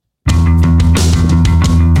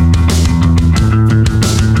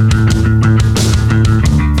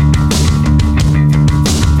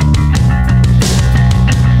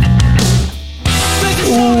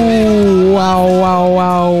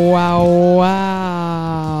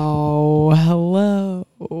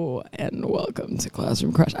to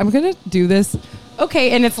Classroom Crush. I'm going to do this.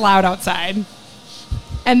 Okay, and it's loud outside.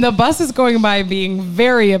 And the bus is going by being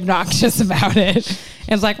very obnoxious about it. And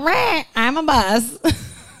it's like, I'm a bus.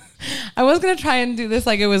 I was going to try and do this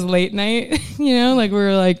like it was late night, like we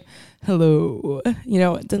were like, hello,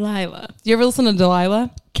 Delilah. Do you ever listen to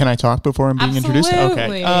Delilah? Can I talk before I'm being introduced?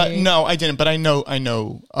 Absolutely. Okay. No, I didn't, but I know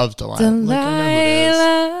of Delilah. Delilah. Like, I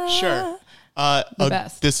know who it is. Sure. The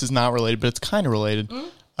best. This is not related, but it's kind of related.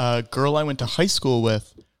 Girl I went to high school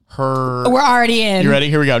with, her... We're already in. You ready?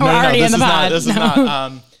 Here we go. We're already in the pod. This is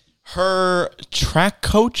not. Her track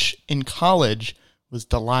coach in college was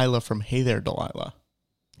Delilah from Hey There, Delilah.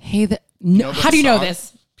 Hey there. No. How do you know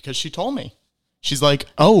this? Because she told me. She's like,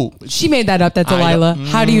 oh. She made that up, that Delilah.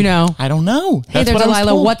 How do you know? I don't know. Hey there,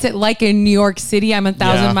 Delilah. What's it like in New York City? I'm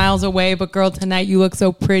 1,000 miles away, but girl, tonight you look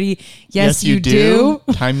so pretty. Yes, you do.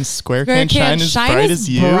 Times Square can't shine as bright as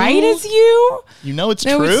you. Bright as you? You know it's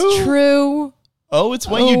true. It's true. Oh, it's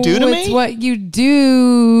what you do to me? It's what you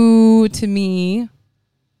do to me.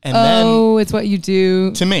 And then it's what you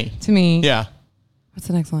do to me. To me. Yeah. What's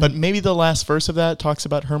the next line? But maybe the last verse of that talks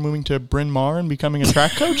about her moving to Bryn Mawr and becoming a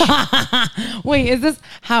track coach. Wait, is this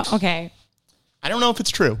how? Okay. I don't know if it's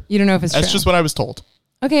true. You don't know if it's true. That's just what I was told.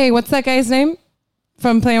 Okay, what's that guy's name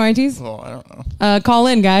from Play MITs? Oh, I don't know. Call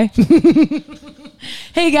in, guy.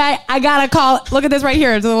 Hey, guy, I got to call. Look at this right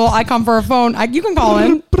here. It's a little icon for a phone. You can call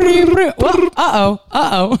in.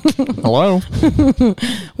 Uh-oh. Hello.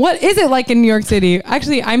 What is it like in New York City?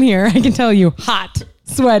 Actually, I'm here. I can tell you. Hot.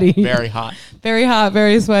 Sweaty. Very hot. Very hot,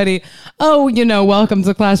 very sweaty. Oh, welcome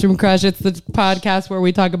to Classroom Crush. It's the podcast where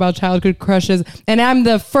we talk about childhood crushes. And I'm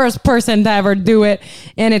the first person to ever do it.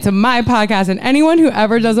 And it's my podcast. And anyone who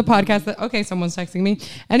ever does a podcast okay, someone's texting me.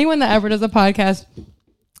 Anyone that ever does a podcast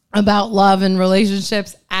about love and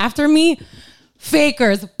relationships after me,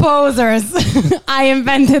 fakers, posers. I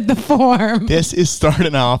invented the form. This is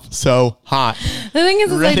starting off so hot. The thing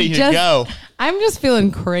is ready to go. I'm just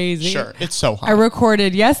feeling crazy. Sure, it's so hot. I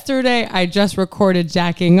recorded yesterday. I just recorded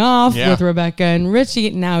Jacking Off with Rebecca and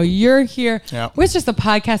Richie. Now you're here. Yeah. We're just a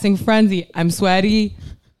podcasting frenzy. I'm sweaty.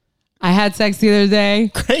 I had sex the other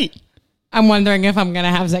day. Great. I'm wondering if I'm going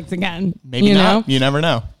to have sex again. Maybe not. You never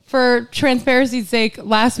know. For transparency's sake,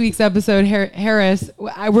 last week's episode, Harris,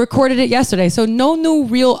 I recorded it yesterday. So no new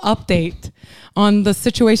real update on the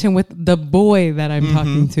situation with the boy that I'm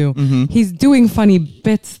talking to. Mm-hmm. He's doing funny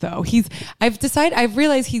bits though. I've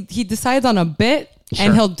realized he decides on a bit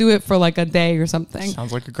and he'll do it for like a day or something.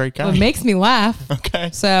 Sounds like a great guy. Well, it makes me laugh.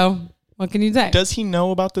 Okay. So what can you say? Does he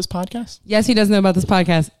know about this podcast? Yes, he does know about this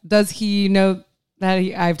podcast. Does he know that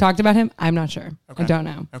I've talked about him? I'm not sure. Okay. I don't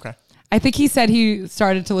know. Okay. I think he said he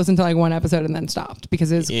started to listen to like one episode and then stopped because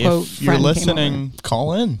his quote friend you're listening,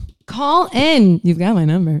 call in. Call in. You've got my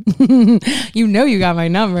number. You got my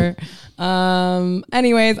number.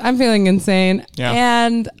 Anyways, I'm feeling insane. Yeah.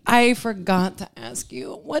 And I forgot to ask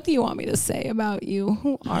you, what do you want me to say about you?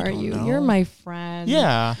 Who are you? Know. You're my friend.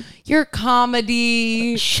 Yeah. You're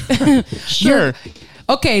comedy. Sure.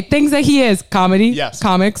 Okay, things that he is. Comedy. Yes.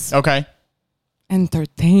 Comics. Okay.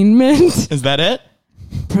 Entertainment. Is that it?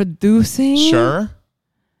 Producing. Sure.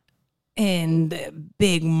 In the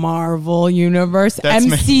big Marvel universe, that's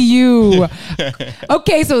MCU.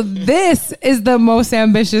 Okay, so this is the most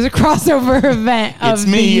ambitious crossover event of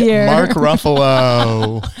the year. Mark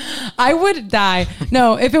Ruffalo. I would die.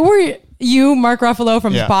 No, if it were you, Mark Ruffalo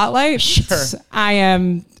from Spotlight, I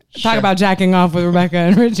am. Talk about jacking off with Rebecca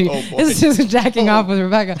and Richie. Oh boy. It's just jacking off with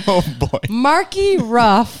Rebecca. Oh boy. Marky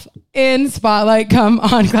Ruff in Spotlight come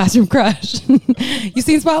on Classroom Crush. You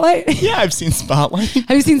seen Spotlight? Yeah, I've seen Spotlight.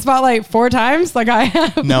 Have you seen Spotlight 4 times like I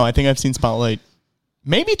have? No, I think I've seen Spotlight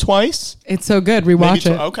maybe twice. It's so good. Rewatch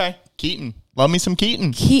it. Okay. Keaton. Love me some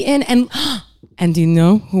Keaton. Keaton and do you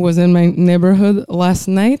know who was in my neighborhood last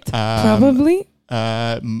night? Probably.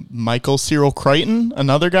 Michael Cyril Crichton,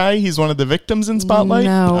 another guy. He's one of the victims in Spotlight.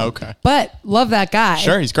 No. Okay. But love that guy.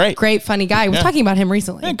 Sure, he's great. Great, funny guy. We're talking about him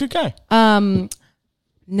recently. Yeah, good guy.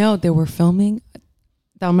 No, they were filming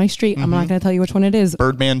down my street. I'm not going to tell you which one it is.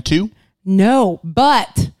 Birdman 2? No,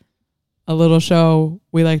 but a little show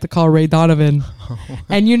we like to call Ray Donovan.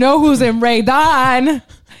 And you know who's in Ray Don?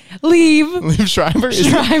 Liev Schreiber.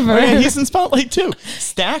 Oh, yeah, he's in Spotlight too.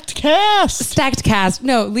 Stacked cast.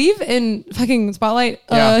 No, Liev in fucking Spotlight.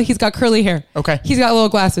 He's got curly hair. Okay. He's got little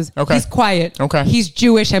glasses. Okay. He's quiet. Okay. He's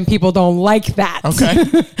Jewish and people don't like that. Okay.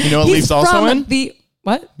 You know what Liev's also in?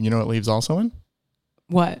 What? You know what Liev's also in?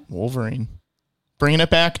 What? Wolverine. Bringing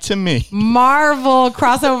it back to me. Marvel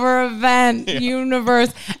crossover event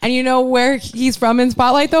universe. And you know where he's from in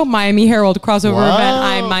Spotlight, though? Miami Herald crossover event.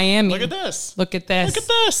 I'm Miami. Look at this. Look at this. Look at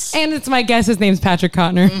this. And it's my guess his name's Patrick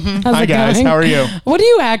Cotner. How's Hi, it guys. going? How are you? What do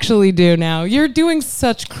you actually do now? You're doing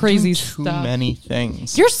such crazy Too stuff. many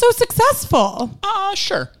things. You're so successful.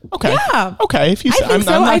 Sure. Okay. Yeah. Okay. If you I say, think I'm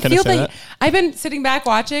so. not I going to feel say that that. I've been sitting back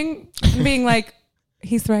watching and being like,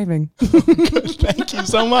 he's thriving. Thank you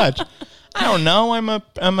so much. I don't know. I'm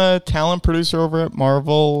a talent producer over at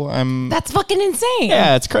Marvel. That's fucking insane.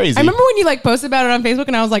 Yeah, it's crazy. I remember when you like posted about it on Facebook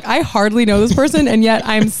and I was like, I hardly know this person and yet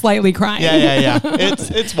I'm slightly crying. Yeah.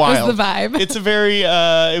 It's wild. That's the vibe. It's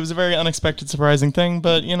it was a very unexpected, surprising thing,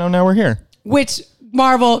 but now we're here. Which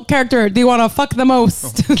Marvel character do you want to fuck the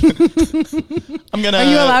most? I'm gonna. Are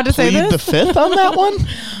you allowed to say plead this? the fifth on that one?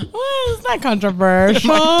 Well, it's not controversial.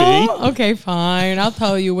 It might be. Okay, fine. I'll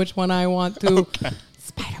tell you which one I want to. Okay.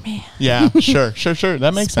 Spider-Man. Yeah, sure.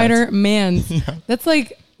 That makes sense. Spider-Man. That's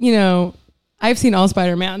like, I've seen all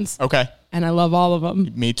Spider-Mans Okay. and I love all of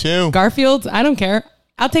them. Me too. Garfield's, I don't care.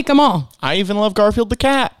 I'll take them all. I even love Garfield the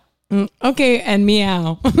cat. Okay, and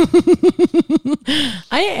meow.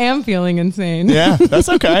 I am feeling insane. Yeah, that's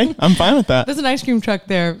okay. I'm fine with that. There's an ice cream truck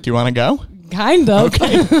there. Do you want to go? Kind of.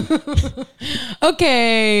 Okay.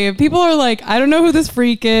 Okay, people are like, I don't know who this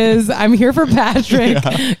freak is. I'm here for Patrick.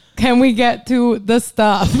 Yeah. Can we get to the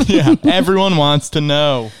stuff? Yeah, everyone wants to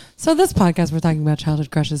know. So this podcast, we're talking about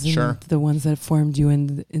childhood crushes and Sure. the ones that formed you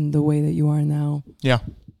in the way that you are now. Yeah.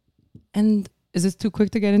 And is this too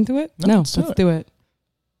quick to get into it? No, Let's let's do it.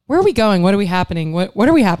 Where are we going? What are we happening? What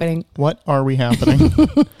are we happening? What are we happening? Who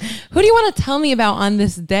do you want to tell me about on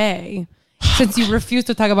this day? Since you refuse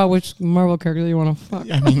to talk about which Marvel character you want to fuck.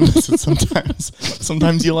 I mean, listen,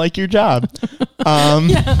 sometimes you like your job. I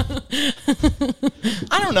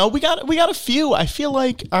don't know. We got a few. I feel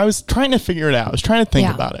like I was trying to figure it out. I was trying to think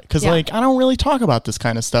about it because I don't really talk about this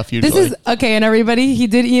kind of stuff usually. This is okay. And everybody, he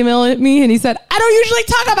did email it me and he said, I don't usually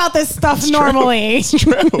talk about this stuff normally. It's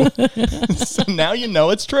true. So now you know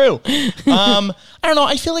it's true. I don't know.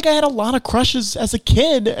 I feel like I had a lot of crushes as a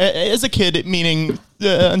kid. Meaning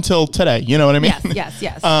until today. You know what I mean? Yes.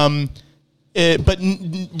 But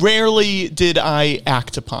rarely did I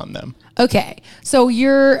act upon them. Okay, so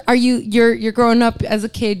you're growing up as a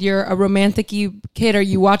kid. You're a romantic-y kid. Are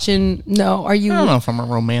you watching? No, are you? I don't know if I'm a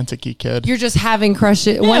romantic-y kid. You're just having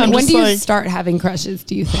crushes. Yeah, when do you start having crushes?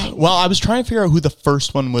 Do you think? Well, I was trying to figure out who the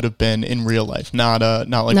first one would have been in real life, not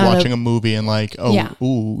watching a movie and like,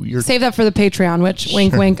 you're Save that for the Patreon, which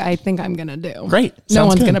wink, wink. I think I'm gonna do. Great. No Sounds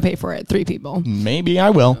one's good. gonna pay for it. 3 people. Maybe I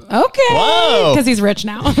will. Okay. Whoa. Because he's rich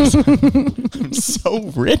now. I'm so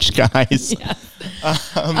rich, guys.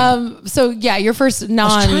 So yeah, your first I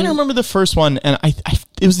was trying to remember the first one, and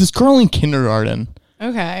it was this girl in kindergarten.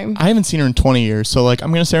 Okay. I haven't seen her in 20 years, so like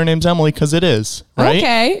I'm gonna say her name's Emily because it is, right?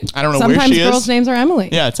 Okay. I don't know Sometimes where she is. girls' names are Emily.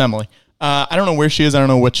 Yeah, it's Emily. I don't know where she is. I don't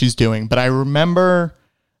know what she's doing, but I remember.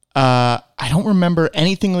 I don't remember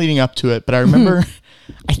anything leading up to it, but I remember.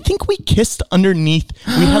 I think we kissed underneath.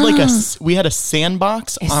 We had a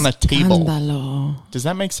sandbox on a table. Escándalo. Does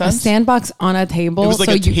that make A sense? sandbox on a table. It was like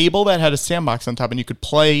a table that had a sandbox on top, and you could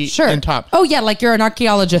play on top. Oh yeah, like you're an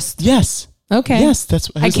archaeologist. Yes. Okay. Yes,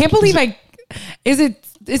 that's. I can't believe Is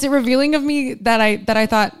it revealing of me that I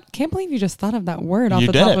thought, can't believe you just thought of that word off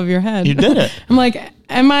the top of your head. You did it. I'm like,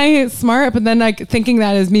 am I smart? But then like thinking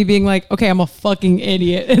that is me being like, okay, I'm a fucking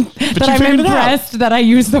idiot. That I'm figured it out. impressed that I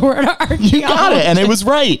used the word archaeologist. You got it, and it was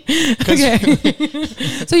right. Okay.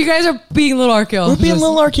 So you guys are being little archaeologists. We're being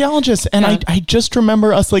little archaeologists, and I just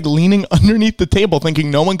remember us like leaning underneath the table,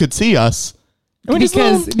 thinking no one could see us. And we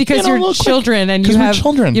just Because you're children and you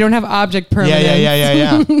don't have object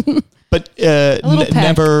permanence. Yeah. But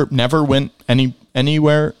peck. never went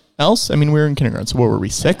anywhere else. I mean, we were in kindergarten, so what were we,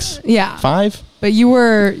 6? Yeah. 5? But you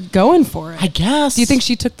were going for it. I guess. Do you think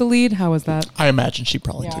she took the lead? How was that? I imagine she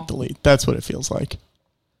probably took the lead. That's what it feels like.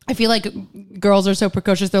 I feel like girls are so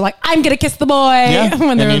precocious. They're like, I'm going to kiss the boy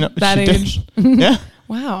when they're that age. Yeah.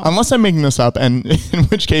 Wow. Unless I'm making this up, and in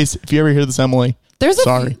which case, if you ever hear this, Emily, there's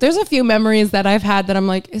a few memories that I've had that I'm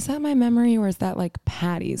like, is that my memory or is that like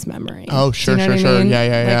Patty's memory? Oh, sure, Do you know sure. what I mean? Yeah.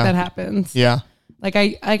 Like that happens. Yeah. Like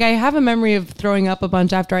I have a memory of throwing up a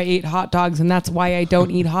bunch after I ate hot dogs, and that's why I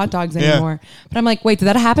don't eat hot dogs anymore. But I'm like, wait, did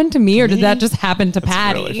that happen to me or did that just happen to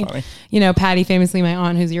Patty? Really funny. You know, Patty, famously my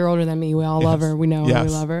aunt, who's a year older than me. We all love her. We know we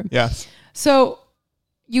love her. Yes. So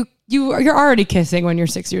you're already kissing when you're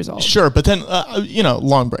 6 years old. Sure, but then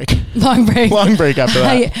long break. Long break. Long break after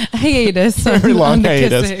that. Hiatus. Very long on the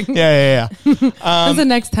hiatus. kissing. Yeah. When's the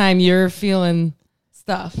next time you're feeling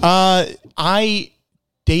stuff? I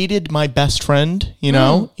dated my best friend, in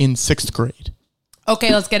 6th grade.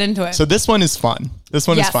 Okay, let's get into it. So this one is fun. This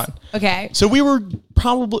one is fun. Okay. So we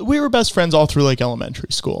were best friends all through like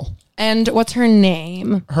elementary school. And what's her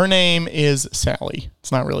name? Her name is Sally.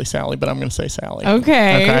 It's not really Sally, but I'm going to say Sally.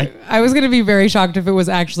 Okay. I was going to be very shocked if it was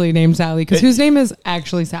actually named Sally, because whose name is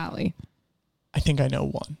actually Sally? I think I know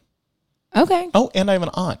one. Okay. Oh, and I have an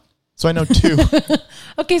aunt. So I know two.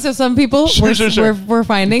 Okay, so some people we're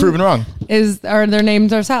finding Proven wrong. Their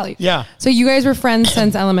names are Sally. Yeah. So you guys were friends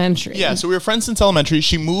since elementary. Yeah, so we were friends since elementary.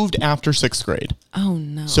 She moved after 6th grade. Oh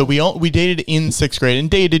no. So we dated in 6th grade and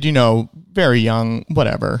dated, very young,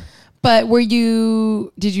 whatever. But did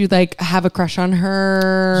you like have a crush on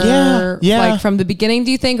her? Yeah. Like from the beginning,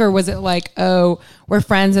 do you think? Or was it like, oh, we're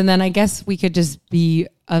friends and then I guess we could just be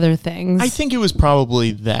other things? I think it was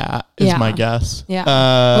probably that is my guess. Yeah.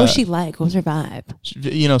 What was she like? What was her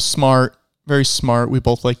vibe? Smart, very smart. We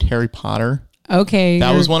both liked Harry Potter. Okay.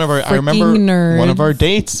 That was one of our, I remember nerds. One of our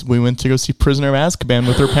dates, we went to go see Prisoner of Azkaban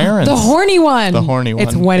with her parents. The horny one. The horny one.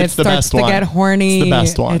 It's when It's it the starts best to one. get horny. It's the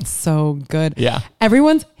best one. It's so good. Yeah.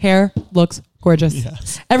 Everyone's hair looks gorgeous.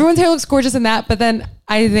 Yes. Everyone's hair looks gorgeous in that, but then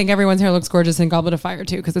I think everyone's hair looks gorgeous in Goblet of Fire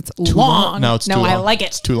too, because it's long. No, it's too long. I like it.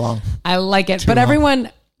 It's too long. I like it. But long. everyone,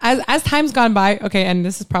 as time's gone by, okay, and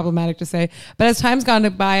this is problematic to say, but as time's gone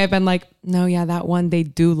by, I've been like, no, yeah, that one, they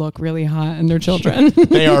do look really hot and they're children.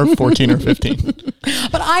 They are 14 or 15.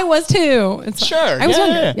 But I was too. Sure. I was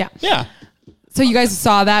younger. Yeah. So you guys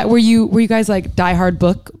saw that? Were you guys like diehard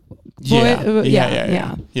book? Yeah.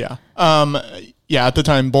 Yeah. At the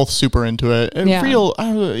time, both super into it. And real,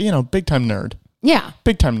 big time nerd. Yeah.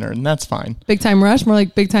 Big time nerd, and that's fine. Big time rush, more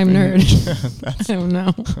like big time nerd. I don't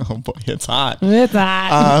know. Oh boy, it's hot. It's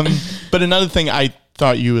hot. But another thing, I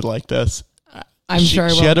thought you would like this. I'm sure I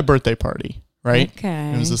will. She had a birthday party, right?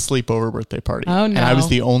 Okay. It was a sleepover birthday party. Oh, no. And I was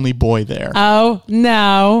the only boy there. Oh,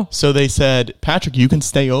 no. So they said, Patrick, you can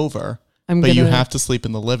stay over, but you gonna- have to sleep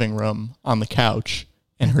in the living room on the couch,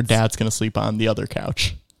 and her dad's going to sleep on the other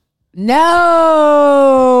couch.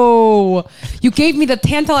 No, you gave me the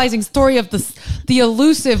tantalizing story of the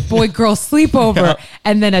elusive boy girl sleepover, Yeah.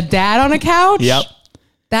 and then a dad on a couch. Yep.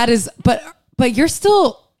 That is, but you're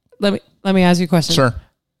still. Let me ask you a question. Sure.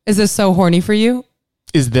 Is this so horny for you?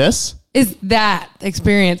 Is this? Is that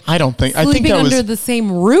experience? I don't think. I Sleeping think that under was the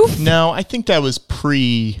same roof. No, I think that was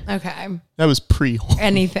pre. Okay. That was pre.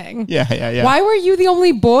 Anything. Yeah. Why were you the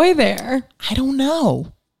only boy there? I don't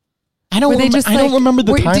know. I don't. Were they just I don't remember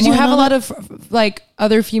the timeline. Did you have a on lot it. of like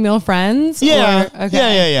other female friends? Yeah. Or,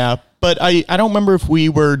 okay. Yeah. But I don't remember if we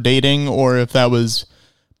were dating or if that was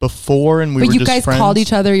before and we were But you just guys friends. called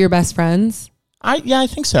each other your best friends? I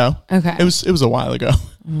think so. Okay. It was a while ago.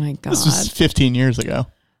 Oh my God. This was 15 years ago.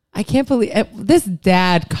 I can't believe it. This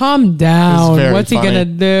dad. Calm down. very What's funny. he gonna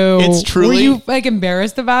do? It's truly- Were you like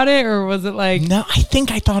embarrassed about it, or was it like No, I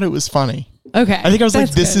think I thought it was funny. okay? I think I was like,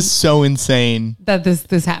 that's this good is so insane. that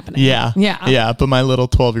this happening. Yeah. Yeah. But my little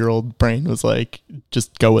 12-year-old brain was like,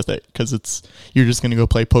 just go with it because you're just going to go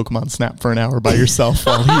play Pokemon Snap for an hour by yourself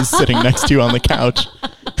while he's sitting next to you on the couch.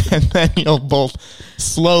 And then you'll both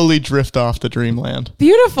slowly drift off to dreamland.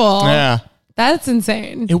 Beautiful. Yeah. That's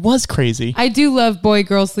insane. It was crazy. I do love boy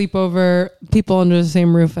girl sleepover. People under the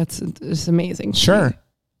same roof. It's amazing. Sure.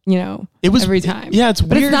 It was every time. Yeah, it's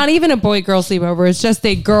but weird. it's not even a boy girl sleepover. It's just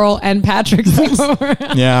a girl and Patrick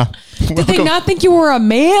sleepover. Yeah. Did they not think you were a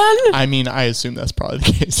man? I mean, I assume that's probably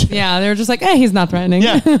the case. Yeah, they were just like, he's not threatening.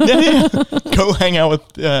 Yeah. Go hang out with,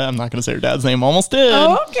 I'm not going to say her dad's name, almost did.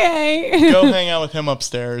 Okay. Go hang out with him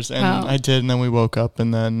upstairs. And Oh. I did. And then we woke up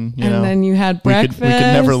and then, then you had breakfast. We could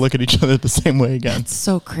never look at each other the same way again.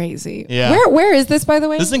 So crazy. Yeah. Where is this, by the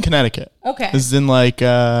way? This is in Connecticut. Okay. This is in like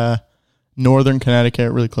northern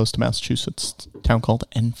Connecticut, really close to Massachusetts. It's a town called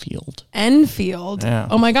Enfield. Enfield. Yeah.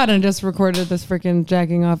 Oh my God. And I just recorded this freaking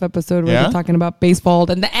jacking off episode where Yeah? they're talking about baseball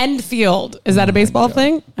and the Enfield. Is that a baseball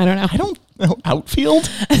thing? I don't know. I don't know. Outfield?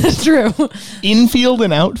 It's true. Infield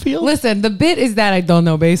and outfield? Listen, the bit is that I don't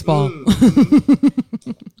know baseball.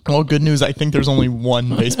 Well, good news. I think there's only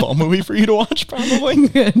one baseball movie for you to watch, probably.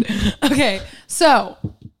 Good. Okay. So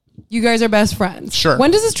you guys are best friends. Sure. When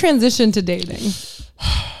does this transition to dating?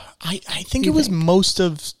 I think it was most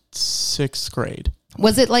of 6th grade.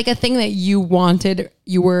 Was it like a thing that you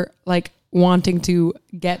were like wanting to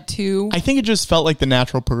get to? I think it just felt like the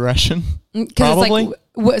natural progression. Probably. It's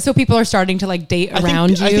like, so people are starting to like date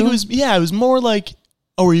around you? I think it was more like,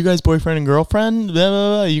 oh, are you guys boyfriend and girlfriend? Blah,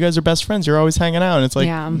 blah, blah. You guys are best friends. You're always hanging out. And it's like,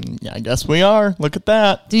 yeah, I guess we are. Look at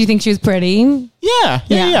that. Do you think she was pretty?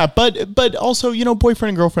 Yeah. But also, boyfriend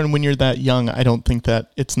and girlfriend, when you're that young, I don't think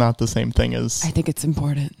that it's not the same thing as. I think it's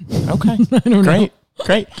important. Okay. I don't know.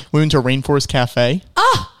 Great. We went to Rainforest Cafe.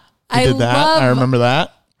 I did that. love I remember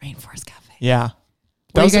that. Rainforest Cafe. Yeah.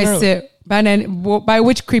 Where you was guys sit by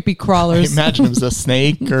which creepy I crawlers? imagine it was a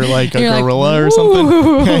snake or like a You're like, gorilla or something.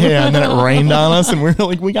 Yeah, and then it rained on us, and we were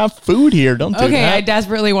like, "We got food here. Don't do Okay, that." I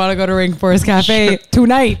desperately want to go to Rainforest Cafe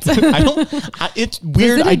tonight. It's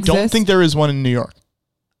weird. it I don't exist? think there is one in New York.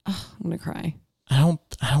 I'm gonna cry. I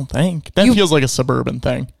don't think that feels like a suburban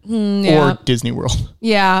thing Yeah. or Disney World.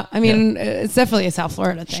 Yeah, I mean, it's definitely a South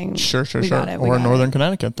Florida thing. Sure. We got it, we Or a got Northern it.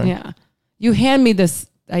 Connecticut thing. Yeah. You hand me this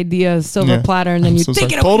idea silver Yeah. platter and then you So take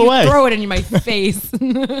sorry. it Pull it away, away. throw it in my face.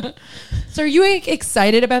 So are you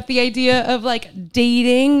excited about the idea of like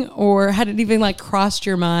dating, or had it even like crossed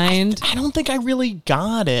your mind? I don't think I really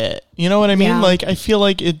got it. You know what I mean? Yeah. Like, I feel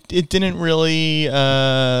like it didn't really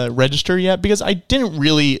register yet because I didn't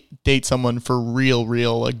really date someone for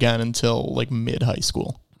real again until like mid high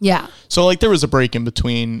school. Yeah. So like there was a break in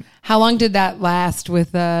between. How long did that last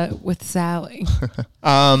with Sally?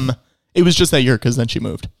 It was just that year because then she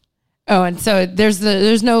moved. Oh, and so there's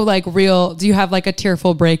no like real. Do you have like a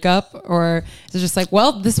tearful breakup, or is it just like,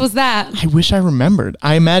 well, this was that. I wish I remembered.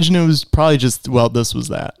 I imagine it was probably just, well, this was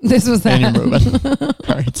that. This was that. And you're moving.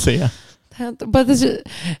 All right, see ya. But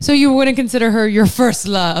so you wouldn't consider her your first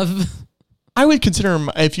love? I would consider him,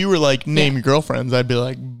 if you were like, name your girlfriends, I'd be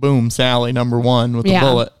like, boom, Sally, number one with the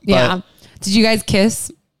bullet. But Yeah. Did you guys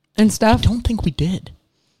kiss and stuff? I don't think we did.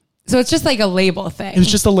 So it's just like a label thing. It was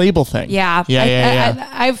just a label thing. Yeah. Yeah.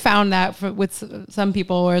 I've found that with some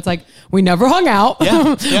people where it's like, we never hung out.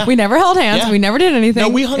 Yeah. We never held hands. Yeah. We never did anything. No,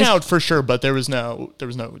 we hung It's- out for sure, but there was no Were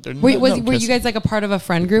no you kissing. guys like a part of a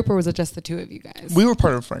friend group, or was it just the two of you guys? We were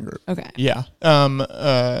part of a friend group. Okay. Yeah.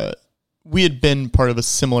 We had been part of a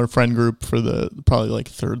similar friend group for the probably like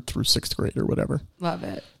 3rd through 6th grade or whatever. Love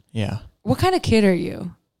it. Yeah. What kind of kid are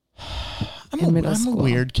you? I'm middle a school.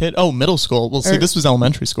 weird kid. Oh, middle school. Well, see, this was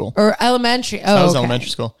elementary school. Or elementary? Oh, That was okay. elementary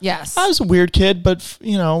school. Yes. I was a weird kid, but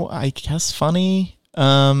I guess funny. Busy.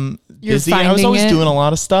 I was finding always it? doing a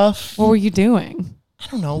lot of stuff. What were you doing? I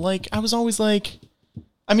don't know. Like I was always like,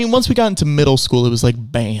 I mean, once we got into middle school, it was like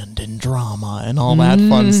band and drama and all that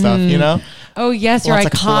fun stuff, you know? Oh, yes, your Lots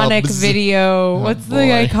of iconic clubs. video. What's the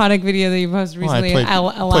boy. iconic video that you posted Well, I recently? played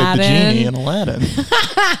the Aladdin. genie in Aladdin.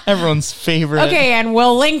 Everyone's favorite. Okay, and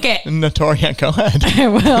we'll link it. Notoria, go ahead. I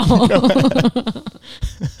will.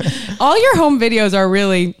 All your home videos are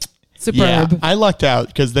really Yeah, superb. I lucked out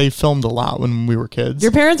because they filmed a lot when we were kids.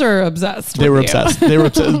 Your parents are obsessed. They with were you. obsessed. They were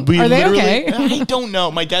obsessed. We Are they literally- okay? I don't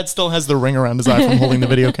know. My dad still has the ring around his eye from holding the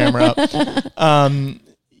video camera up.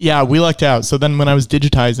 Yeah, we lucked out. So then when I was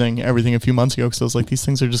digitizing everything a few months ago, because I was like, these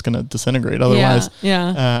things are just going to disintegrate otherwise.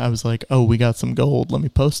 Yeah. I was like, oh, we got some gold. Let me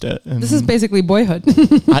post it. And This is basically Boyhood.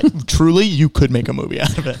 truly, you could make a movie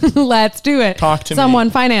out of it. Let's do it. Talk to me. Someone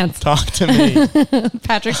finance Talk to me.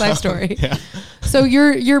 Patrick's life story. Yeah. So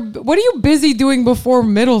you're what are you busy doing before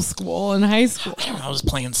middle school and high school? I don't know. I was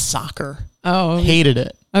playing soccer. Oh, Hated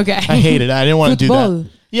it. okay. I hated it. I didn't want to do Football. that.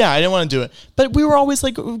 Yeah, I didn't want to do it. But we were always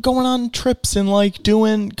like going on trips and like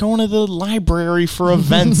going to the library for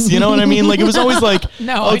events. You know what I mean? Like it was always like,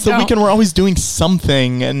 No, oh, it's the I don't. weekend. We're always doing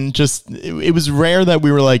something. And just, it was rare that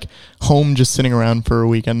we were like home just sitting around for a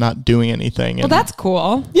weekend, not doing anything. Well, And that's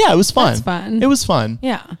cool. yeah, it was fun. That's fun. It was fun.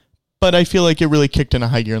 Yeah. But I feel like it really kicked in a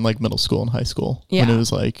high gear in like middle school and high school. When Yeah. it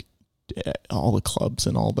was like all the clubs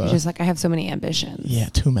and all the, Just like I have so many ambitions. yeah,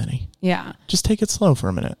 too many. Yeah. Just take it slow for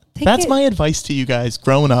a minute. Take That's it- my advice to you guys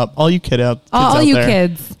growing up. All you kids All out you there.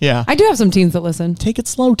 kids. Yeah. I do have some teens that listen. Take it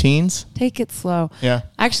slow, teens. Take it slow. Yeah.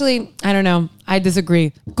 Actually, I don't know. I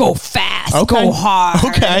disagree. Go fast. Okay. Go hard.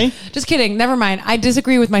 Okay. Just kidding. Never mind. I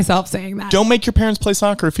disagree with myself saying that. Don't make your parents play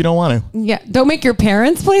soccer if you don't want to. Yeah. Don't make your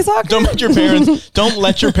parents play soccer. Don't make your parents. Don't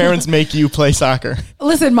let your parents make you play soccer.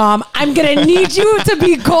 Listen, Mom, I'm going to need you to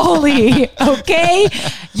be goalie, okay?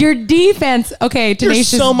 Your defense, okay, You're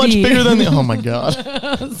tenacious so much D. bigger than the. Oh my god!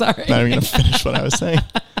 Sorry. Not even gonna finish what I was saying.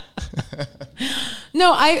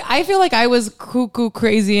 No, I feel like I was cuckoo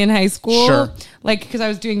crazy in high school. Sure. Like, because I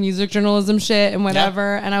was doing music journalism shit and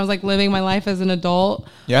whatever, and I was like living my life as an adult.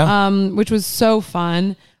 Yeah. Which was so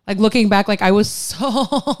fun. Like looking back, like I was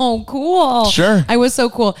so cool. Sure. I was so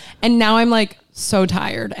cool. And now I'm like so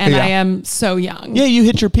tired and Yeah. I am so young. Yeah, you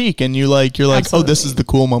hit your peak, and you're like, oh, this Absolutely. is the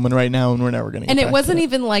cool moment right now, and we're never gonna. Get And it back wasn't to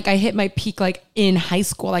even like I hit my peak like in high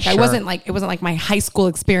school. Like I Sure. wasn't like, it wasn't like my high school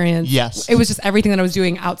experience. Yes. It was just everything that I was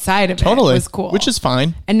doing outside of Totally it was cool. which is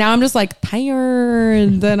fine. And now I'm just like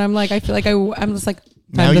tired. And I'm like, I feel like I'm just like,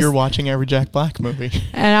 Now I'm just- you're watching every Jack Black movie.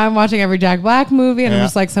 and I'm watching every Jack Black movie. And I'm Yeah.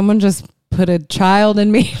 just like, someone just put a child in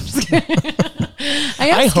me. I'm just kidding. I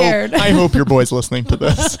am scared. I hope your boy's listening to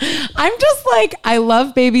this. I'm just like, I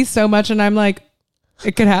love babies so much. And I'm like,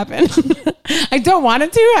 it could happen. I don't want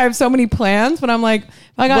it to. I have so many plans, but I'm like, if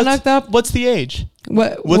I got knocked up, What's the age?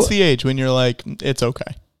 What's the age when you're like, it's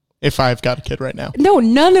okay if I've got a kid right now? No,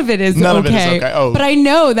 none of it is None okay. of it is okay. Oh. But I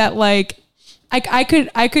know that like I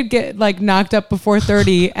could get like knocked up before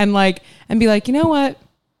 30 and be like, you know what?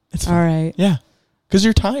 It's all right. Yeah. Because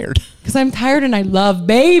you're tired. Because I'm tired and I love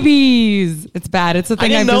babies. It's bad. It's the thing.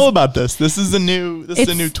 I didn't know about this. This is a new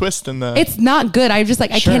twist in the. It's not good. I just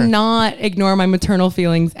like Sure. I cannot ignore my maternal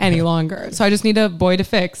feelings any longer. So I just need a boy to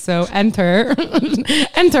fix. So enter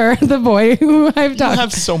the boy who I've You talked.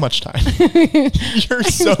 have so much time. You're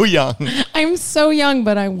so young. I'm so young,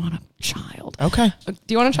 but I want a child. Okay. Do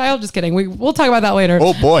you want a child? Just kidding. We'll talk about that later.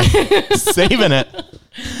 Oh boy, saving it.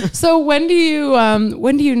 So when do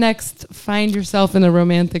you next find yourself in a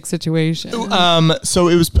romantic situation? So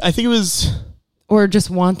I think it was. Or just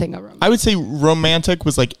wanting a romantic? I would say romantic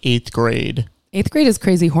was like 8th grade. 8th grade is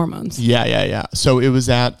crazy hormones. Yeah. So it was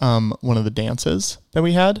at one of the dances that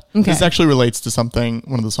we had. Okay. This actually relates to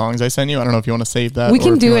one of the songs I sent you. I don't know if you want to save that. We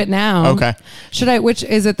can do it now. Okay. Which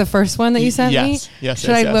is it the first one that you sent me? Yes.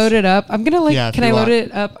 Should I load it up? I'm gonna can I load want.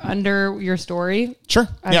 it up under your story? Sure.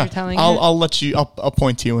 As yeah. you're telling I'll let you. I'll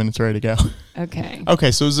point to you when it's ready to go. Okay.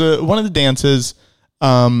 Okay. So it was one of the dances.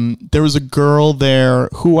 There was a girl there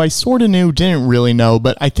who I sort of knew, didn't really know,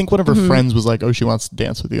 but I think one of her friends was like, "Oh, she wants to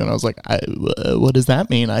dance with you," and I was like, "What does that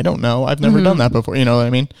mean? I don't know. I've never done that before." You know what I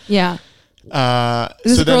mean? Yeah.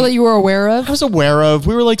 Is this a girl that you were aware of? I was aware of.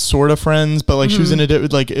 We were like sort of friends, but like she was in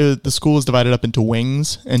the school was divided up into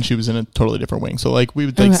wings, and she was in a totally different wing. So like we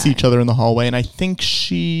would like see each other in the hallway, and I think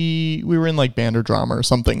we were in like band or drama or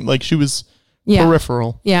something. Like she was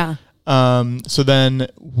peripheral. Yeah. So then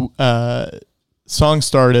song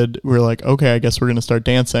started. We were like, okay, I guess we're gonna start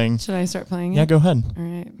dancing. Should I start playing it? Yeah, go ahead. All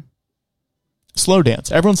right. Slow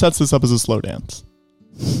dance. Everyone sets this up as a slow dance.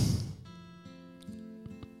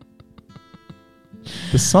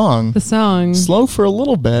 The song. Slow for a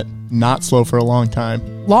little bit, not slow for a long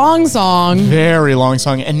time. Long song. Very long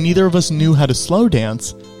song, and neither of us knew how to slow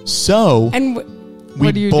dance. So And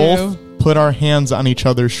what do you both put our hands on each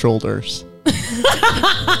other's shoulders.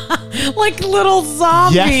 Like little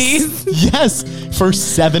zombies. Yes. For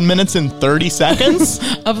 7 minutes and 30 seconds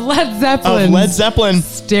of Led Zeppelin.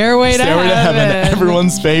 Stairway to Heaven.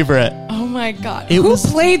 Everyone's favorite. Oh my God. Who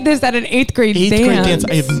played this at an 8th grade dance? 8th grade dance.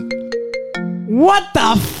 What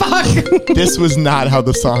the fuck? This was not how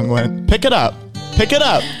the song went. Pick it up.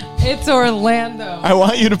 It's Orlando. I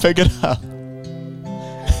want you to pick it up.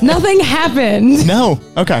 Nothing happened. No.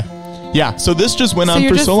 Okay. Yeah. So this just went on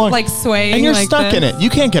for so long. Like swaying. And you're like stuck in it. You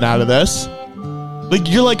can't get out of this. Like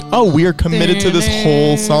you're like, oh, we are committed to this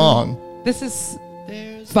whole song. This is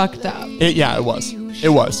fucked up. It was. It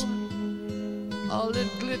was.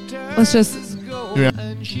 Let's just. Yeah.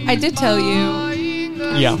 I did tell you.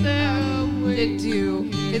 Yeah.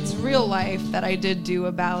 It's real life that I did do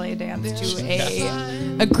a ballet dance to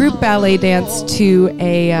a group ballet dance to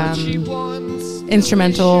a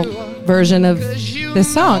instrumental version of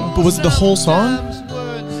this song. But was it the whole song?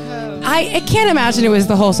 I can't imagine it was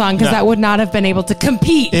the whole song because that would not have been able to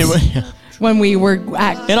compete when we were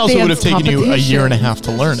at. It also would have taken you a year and a half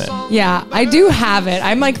to learn it. Yeah, I do have it.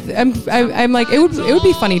 I'm like it would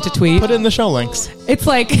be funny to tweet. Put it in the show links. It's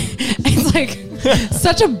like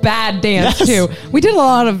such a bad dance too. We did a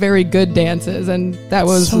lot of very good dances, and that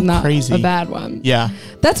was so not crazy. a bad one. Yeah,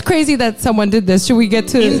 that's crazy that someone did this. Should we get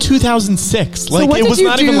to in 2006? Like it was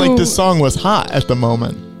not even like this song was hot at the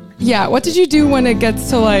moment. Yeah, what did you do when it gets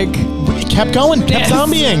to like? We kept going, kept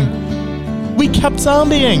zombieing. We kept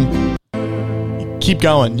zombieing. Keep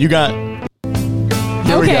going. You got.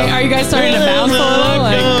 Here we go. Are you guys starting to bounce a little?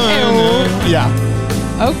 Like, ew. Yeah.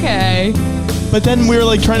 Okay. But then we were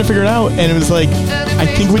like trying to figure it out, and it was like, I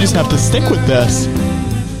think we just have to stick with this.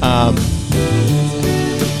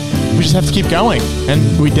 We just have to keep going,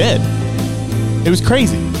 and we did. It was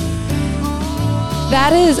crazy.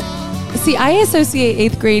 That is, see, I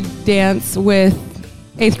associate 8th grade dance with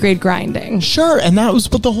 8th grade grinding. Sure, and that was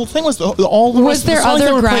what the whole thing was. All the was rest of the songs there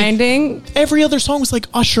that other were grinding? Playing, every other song was like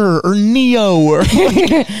Usher or Neo or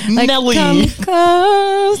like like Nelly. Come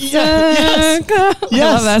closer, yes. I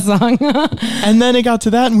love that song. And then it got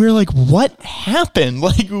to that, and we were like, "What happened?"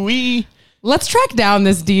 Like Let's track down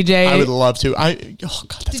this DJ. I would love to. Oh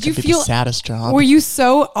God, that's gonna be the saddest job. Were you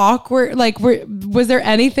so awkward? Like, was there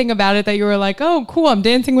anything about it that you were like, "Oh, cool, I'm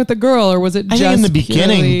dancing with a girl," or was it just I think in the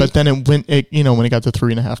beginning, but then it went. When it got to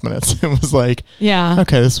 3.5 minutes, it was like, yeah,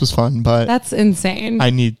 okay, this was fun, but that's insane. I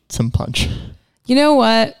need some punch. You know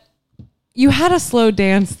what? You had a slow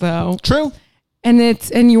dance though. True. And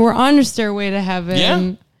you were on your stairway to heaven.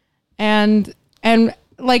 Yeah. And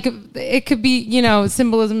like it could be,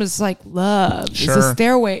 symbolism is like love. Sure. It's a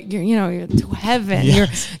stairway. You're to heaven.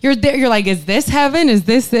 Yes. You're there. You're like, is this heaven? Is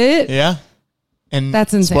this it? Yeah. And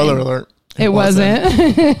That's insane. Spoiler alert. It wasn't.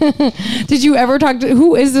 Did you ever talk to,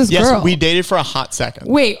 who is this girl? Yes, we dated for a hot second.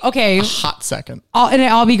 Wait, okay. A hot second. And it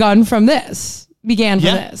all began from this.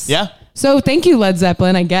 This. Yeah. So thank you, Led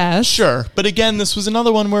Zeppelin, I guess. Sure. But again, this was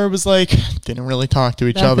another one where it was like, didn't really talk to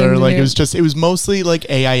each Nothing other. to Like do. it was mostly like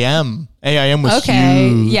AIM. AIM was Okay.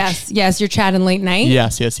 huge. Yes. You're chatting late night.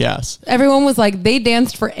 Yes. Everyone was like, they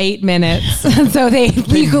danced for 8 minutes. So they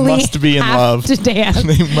legally must be in have love. to dance.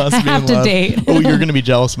 They must be have in to love. date. Oh, you're going to be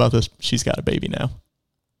jealous about this. She's got a baby now.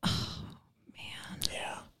 I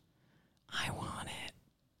want it.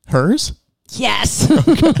 Hers? Yes.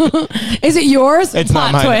 Is it yours? It's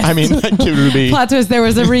Plot not mine. twist. I mean, that kid would be. Plot twist. There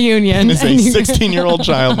was a reunion. It's a 16-year-old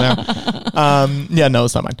child now. Yeah, no,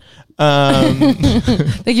 it's not mine.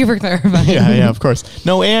 Thank you for clarifying. Yeah, of course.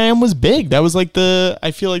 No, AIM was big. That was like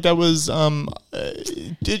I feel like that was,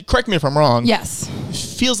 correct me if I'm wrong. Yes.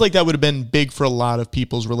 Feels like that would have been big for a lot of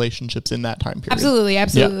people's relationships in that time period. Absolutely.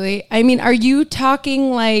 Yeah. I mean, are you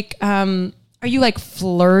talking like, are you like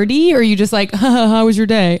flirty or are you just like, how was your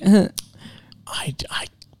day? I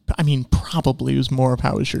mean, probably it was more of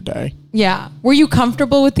how was your day. Yeah. Were you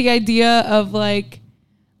comfortable with the idea of like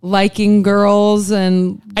liking girls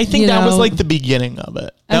and I think that was like the beginning of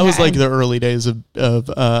it. That was Okay. like the early days of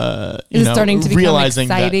Is it starting to become realizing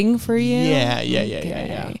exciting for you? Yeah.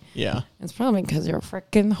 Okay. It's probably because your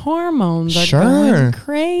freaking hormones are Sure. going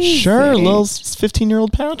crazy. Sure, little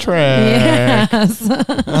 15-year-old Patrick. Yes.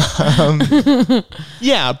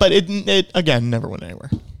 Yeah, but it again never went anywhere.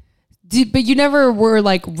 But you never were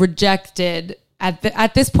like rejected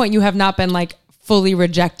at this point. You have not been like fully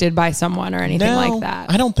rejected by someone or anything like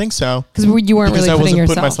that. I don't think so. Because you weren't Because really I putting wasn't yourself.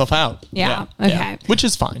 putting myself out. Yeah. Okay. Which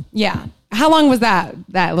is fine. Yeah. How long was that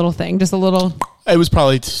little thing? Just a little. It was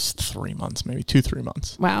probably 3 months, maybe 2-3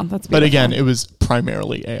 months. Wow, that's. But beautiful. again, it was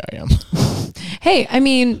primarily AIM. Hey, I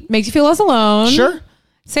mean, makes you feel less alone. Sure.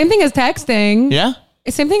 Same thing as texting. Yeah.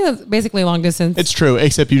 Same thing as basically long distance. It's true,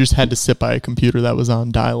 except you just had to sit by a computer that was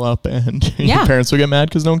on dial-up, and your parents would get mad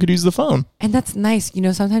because no one could use the phone. And that's nice.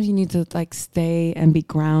 Sometimes you need to like stay and be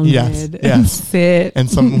grounded. Yes, And yes. sit.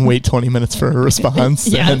 And wait 20 minutes for a response.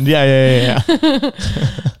 Yes. And yeah.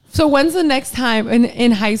 So when's the next time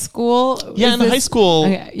in high school? Yeah, high school.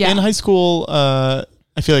 Okay, yeah. In high school, I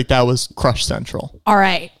feel like that was Crush Central. All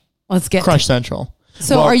right, let's get Crush Central.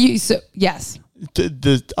 So Well, are you? So yes,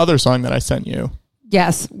 the other song that I sent you?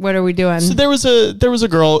 yes. What are we doing? So there was a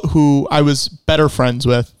girl who I was better friends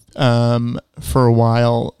with for a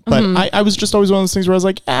while, but I was just always one of those things where I was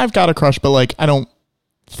like, I've got a crush, but like I don't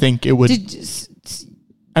think it would.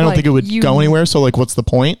 I don't think it would go anywhere. So like, what's the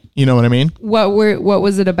point? You know what I mean? What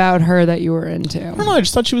was it about her that you were into? I don't know. I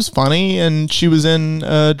just thought she was funny, and she was in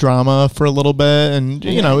drama for a little bit, and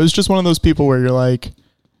it was just one of those people where you're like,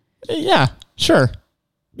 yeah, sure.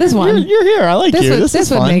 This one. You're here. I like you. This is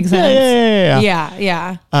would fun. make sense. Yeah.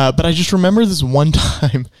 Yeah. But I just remember this one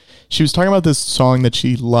time she was talking about this song that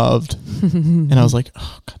she loved, and I was like,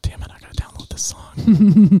 oh God damn it! I gotta download this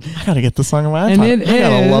song. I gotta get this song on my iPod. I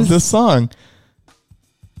gotta love this song.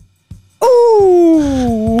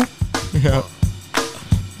 Ooh. Yeah.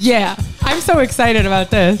 Yeah. I'm so excited about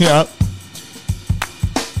this. Yeah.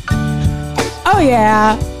 Oh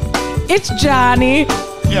yeah. It's Johnny.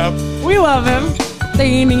 Yeah. We love him.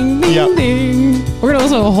 Ding ding ding Yep. ding. We're gonna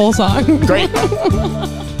listen to the whole song. Great.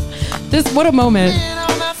 What a moment.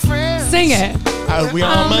 Sing it. We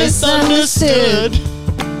are misunderstood.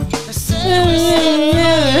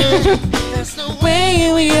 There's no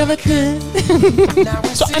way we ever could.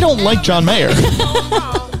 So I don't like John Mayer.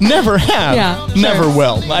 Never have. Yeah, sure. Never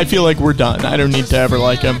will. I feel like we're done. I don't need to ever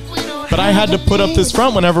like him. But I had to put up this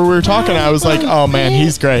front whenever we were talking. I was like, oh man,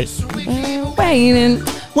 he's great. Waiting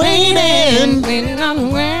Waiting. on the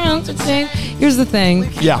world to change. Here's the thing.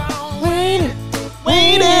 Yeah. Waiting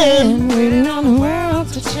on the world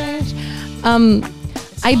to change.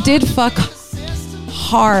 I did fuck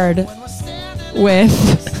hard with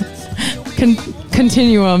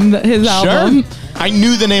Continuum, his album. Sure. I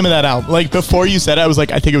knew the name of that album. Like before you said it, I was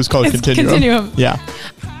like, I think it was called It's Continuum. Yeah.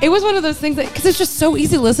 It was one of those things that because it's just so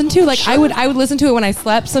easy to listen to. Like I would listen to it when I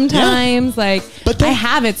slept sometimes. Yeah. Like but then, I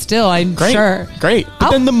have it still. I'm great, sure. Great.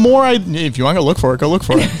 But then the more if you want to look for it, go look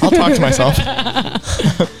for it. I'll talk to myself.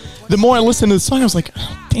 The more I listened to the song, I was like,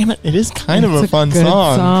 oh, damn it, it is kind of a fun good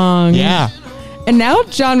song. Yeah. And now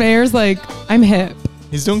John Mayer's like, I'm hip.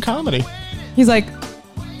 He's doing comedy. He's like,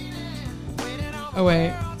 oh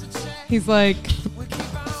wait. He's like,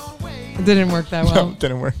 it didn't work that well. No, it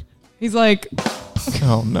didn't work. He's like,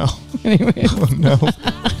 Oh no. Anyway, Oh no.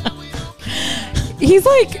 he's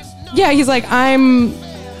like, I'm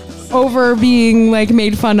over being like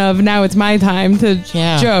made fun of. Now it's my time to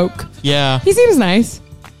joke. Yeah. He seems nice.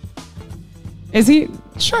 Is he?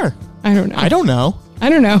 Sure. I don't know. I don't know. I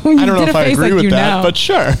don't know. You I don't know did if a I face agree like with you that, know. but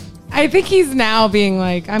sure. I think he's now being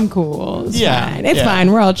like, I'm cool. It's fine. It's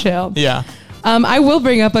fine. We're all chill. Yeah. I will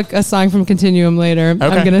bring up a song from Continuum later. Okay.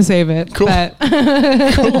 I'm gonna save it. Cool. But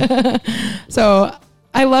Cool. So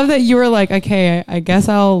I love that you were like, okay, I guess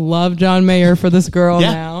I'll love John Mayer for this girl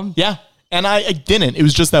now. Yeah. And I didn't. It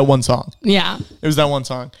was just that one song. Yeah. It was that one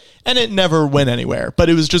song. And it never went anywhere. But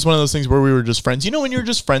it was just one of those things where we were just friends. You know when you're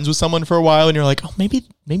just friends with someone for a while and you're like, oh, maybe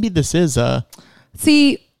this is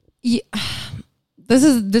See, this You're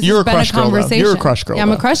has been a crush girl, though. conversation. You're a crush girl, Yeah,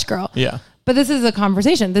 I'm a though. crush girl. Yeah. But this is a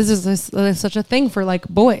conversation. This is such a thing for like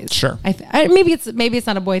boys. Sure. Maybe it's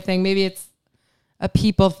not a boy thing. Maybe it's a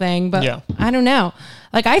people thing. But Yeah. I don't know.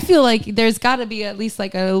 Like I feel like there's got to be at least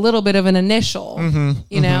like a little bit of an initial.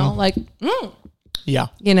 You know, like Yeah.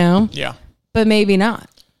 you know, Yeah. but maybe not.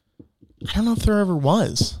 I don't know if there ever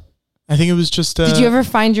was. I think it was just Did you ever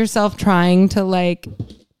find yourself trying to like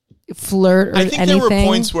flirt or I think anything? there were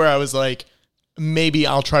points where I was like, maybe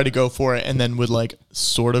I'll try to go for it, and then would like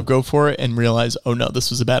sort of go for it and realize, oh no, this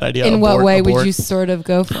was a bad idea. In what Abort, way abort. would you sort of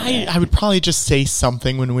go for it? I would probably just say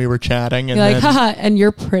something when we were chatting, and You're like, then haha, and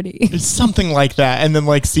you're pretty. something like that, and then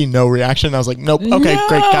like see no reaction. I was like, nope. Okay, No!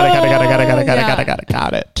 great, got Yeah. it.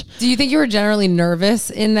 Got it. Do you think you were generally nervous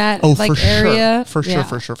in that Oh, like for area? sure, Yeah.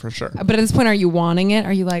 for sure. But at this point, are you wanting it?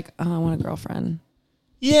 Are you like, oh, I want a girlfriend?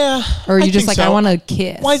 Yeah. Or are you I just think like, so. I want to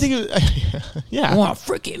kiss? Well, I think yeah. I want to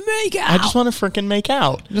freaking make out. I just want to freaking make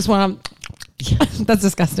out. Just want to. That's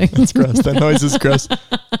disgusting. It's gross. That noise is gross.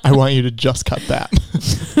 I want you to just cut that.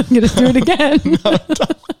 I'm gonna do it again.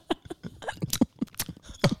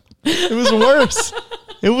 It was worse.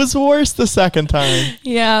 It was worse the second time.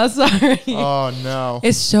 Yeah, sorry. Oh no.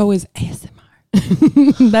 His show is ASMR.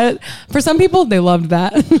 That for some people they loved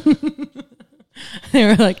that. They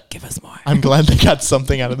were like, "Give us more." I'm glad they got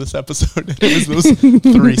something out of this episode. It was those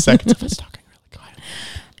 3 seconds of us talking really quiet.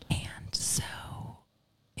 And so,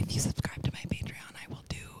 if you subscribe to my Patreon, I will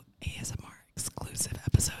do ASMR exclusive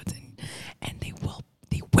episodes, and they will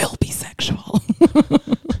be sexual.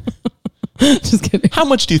 Just kidding. How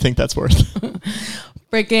much do you think that's worth?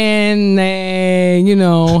 Freaking,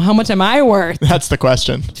 how much am I worth? That's the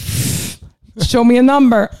question. Show me a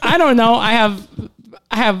number. I don't know. I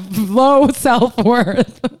have low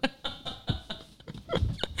self-worth.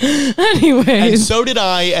 And Anyways. so did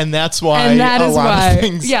I, and that's why And that a is lot why. of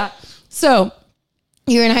things. Yeah. So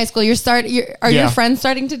you're in high school. Are Yeah. your friends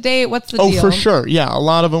starting to date? What's the Oh, deal? for sure. Yeah. A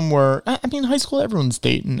lot of them were, I mean, high school, everyone's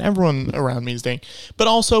dating. Everyone around me is dating. But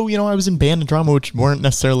also, I was in band and drama, which weren't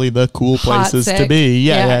necessarily the cool Hot, places to sick. be.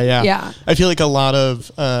 Yeah, Yeah. yeah. I feel like a lot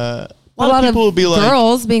of, A lot people of would be like,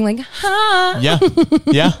 girls being like, "Huh?" yeah,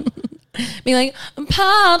 yeah. Being like,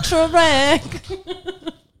 "Patrick."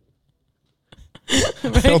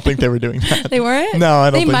 I don't think they were doing that. They weren't. No, I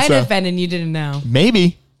don't They think might so. have been, and you didn't know.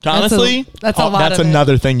 Maybe. Honestly, that's a lot That's of it.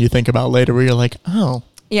 another thing you think about later where you're like, oh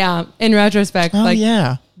Yeah. In retrospect, like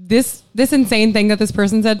yeah. this insane thing that this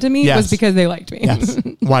person said to me Yes. was because they liked me. Yes.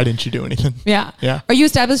 Why didn't you do anything? Yeah. Yeah. Are you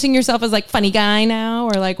establishing yourself as like funny guy now,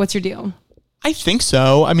 or like what's your deal? I think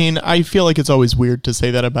so. I mean, I feel like it's always weird to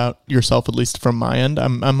say that about yourself, at least from my end.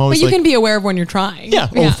 I'm But always you like, can be aware of when you're trying. yeah.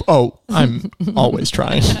 I'm always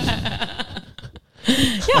trying.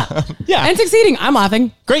 Yeah. Yeah. And succeeding. I'm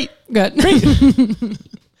laughing. Great. Good. Great.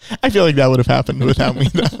 I feel like that would have happened without me.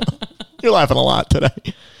 Though. You're laughing a lot today.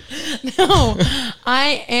 No,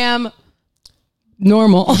 I am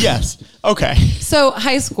normal. Yes. Okay. So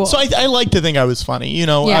high school. So I like to think I was funny.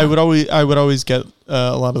 Yeah. I would always get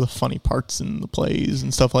a lot of the funny parts in the plays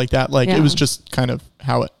and stuff like that. Like Yeah. it was just kind of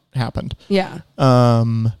how it happened. yeah.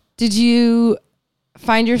 Um, Did you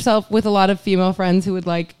find yourself with a lot of female friends who would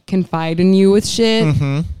like confide in you with shit?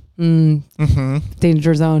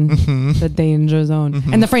 Danger zone. The danger zone.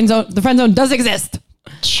 And the friend zone does exist.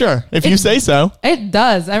 sure, if you say so. It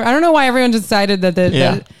does. I don't know why everyone decided that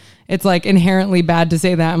Yeah. it's like inherently bad to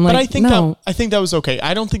say that. I'm like, But I think no. that was okay.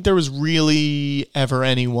 I don't think there was really ever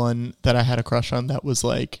anyone that I had a crush on that was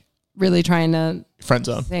like Really trying to friend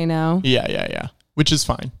zone. say no. Yeah. Which is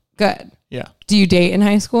fine. Good. Yeah. Do you date in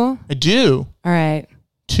high school? I do. All right.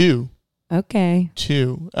 Two. Okay.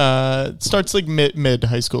 It starts like mid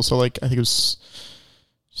high school. So like I think it was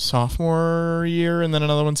sophomore year and then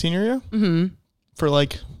another one senior year. Mm-hmm. For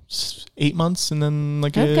like 8 months and then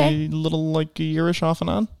like Okay. a little like a yearish off and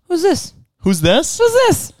on. Who's this? Who's this? Who's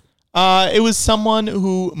this? It was someone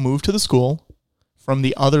who moved to the school from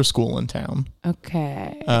the other school in town.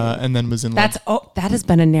 Okay. And then was in That has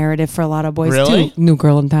been a narrative for a lot of boys Really? too. New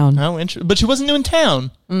girl in town. How interesting. But she wasn't new in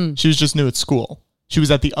town. She was just new at school. She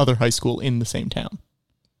was at the other high school in the same town.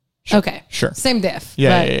 Okay. Sure. Same diff.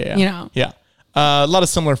 Yeah, but, yeah. You know. Yeah. A lot of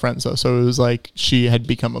similar friends though. So it was like she had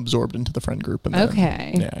become absorbed into the friend group. And then,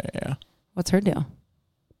 Okay. Yeah. What's her deal?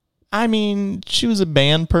 I mean, she was a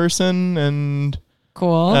band person and...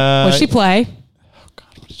 Cool. What'd she play? Oh,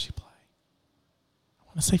 God, what did she play? I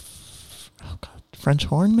want to say... French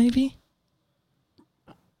horn, maybe?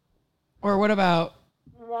 Or what about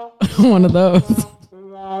one of those?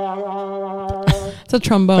 It's a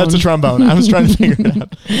trombone. That's a trombone. I was trying to figure it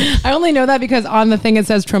out. I only know that because on the thing it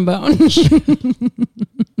says trombone.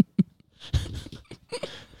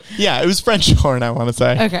 Yeah, it was French horn, I want to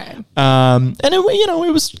say. Okay. And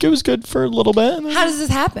it was good for a little bit. And then, How does this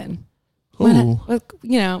happen? Ooh, I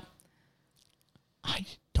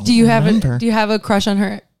don't do you remember. have a crush on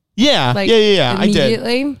her? Yeah, Like yeah.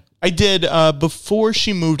 immediately? I did. Before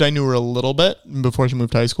she moved, I knew her a little bit before she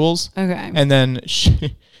moved to high schools. Okay. And then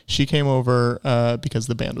she came over because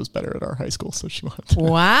the band was better at our high school, so she wanted to.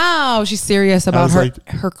 Wow, she's serious about her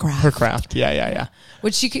craft. Her craft, yeah.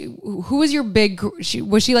 Who was your big?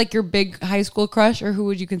 Was she like your big high school crush, or who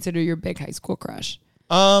would you consider your big high school crush?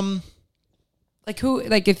 Like who?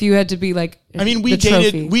 Like if you had to be like, I mean, we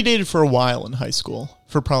dated for a while in high school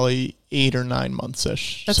for probably 8 or 9 months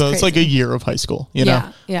ish. So crazy. it's like a year of high school, you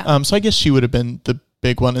know. Yeah. So I guess she would have been the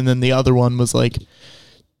big one, and then the other one was like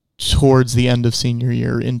towards the end of senior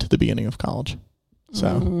year into the beginning of college.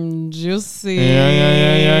 So juicy.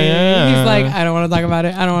 Yeah. He's like, I don't want to talk about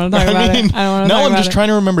it. I don't want to talk about it. I don't want to. No, I'm just trying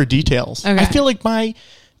to remember details. Okay. I feel like do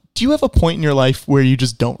you have a point in your life where you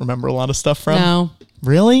just don't remember a lot of stuff from? No,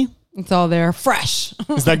 Really? it's all there, fresh.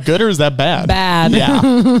 Is that good or is that bad? Bad.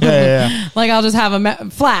 Yeah. Like I'll just have a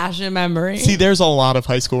flash in memory. See, there's a lot of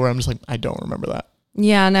high school where I'm just like, I don't remember that.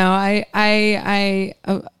 Yeah, no, I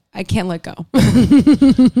can't let go.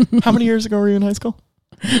 How many years ago were you in high school?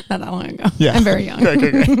 Not that long ago. Yeah. I'm very young.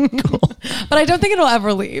 Okay. Cool. But I don't think it'll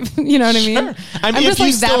ever leave. You know what I mean? Sure. I mean, I'm if just you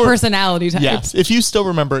like that still personality type. Yes. If you still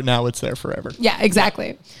remember it now, it's there forever. Yeah,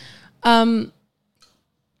 exactly. So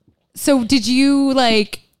did you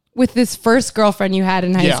like with this first girlfriend you had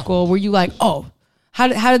in high school, were you like, oh, how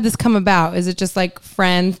did this come about? Is it just like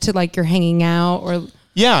friends to like you're hanging out or?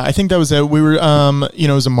 Yeah, I think that was it. We were,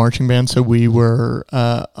 it was a marching band, so we were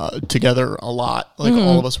together a lot. Like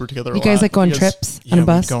all of us were together a lot. You guys like go on trips on a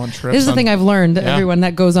bus? Go on trips. This is the thing I've learned. Everyone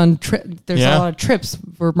that goes on there's a lot of trips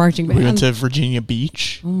for marching band. We went to Virginia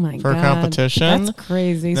Beach for a competition. That's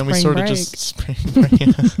crazy. And then we Spring sort break. of just spring break.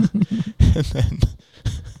 And then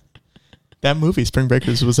that movie, Spring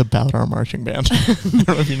Breakers, was about our marching band. I don't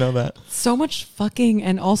know if you know that. So much fucking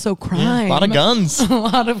and also crime. Yeah, a lot of guns. A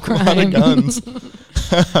lot of crime. A lot of guns.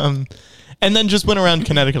 And then just went around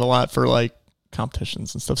Connecticut a lot for like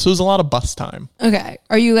competitions and stuff. So it was a lot of bus time. Okay.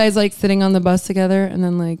 Are you guys like sitting on the bus together and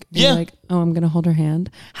then like, you're like, oh, I'm going to hold her hand?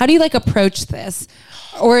 How do you like approach this?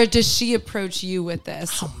 Or does she approach you with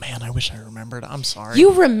this? Oh man, I wish I remembered. I'm sorry.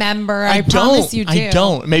 You remember. I promise you do. I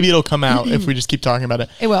don't. Maybe it'll come out if we just keep talking about it.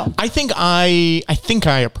 It will. I think I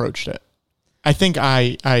approached it. I think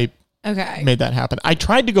I made that happen. I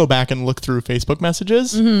tried to go back and look through Facebook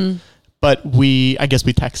messages, but I guess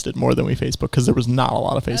we texted more than we Facebook because there was not a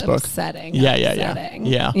lot of Facebook. Upsetting.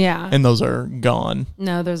 Yeah. And those are gone.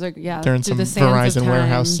 No, those are They're in some Verizon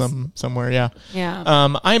warehouse somewhere. Yeah.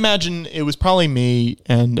 I imagine it was probably me,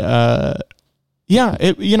 and it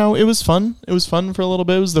was fun. It was fun for a little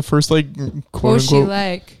bit. It was the first like quote what was unquote. she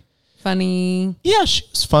like? Funny? Yeah, she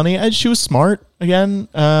was funny. She was smart. Again,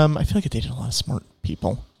 I feel like I dated a lot of smart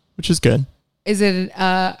people, which is good. Is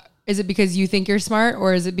it because you think you're smart,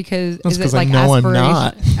 or is it because I know I'm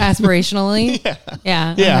not. Aspirationally?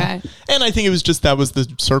 Yeah. Okay. And I think it was just that was the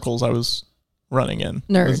circles I was running in.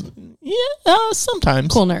 Nerd.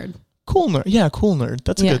 Sometimes. Cool nerd. Yeah, cool nerd.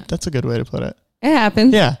 That's a good way to put it. It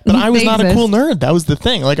happens. Yeah, but I was not a cool nerd. That was the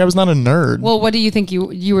thing. Like I was not a nerd. Well, what do you think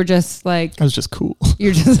you were just like? I was just cool.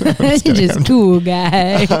 You're just just cool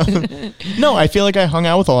guy. No, I feel like I hung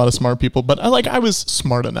out with a lot of smart people, but I was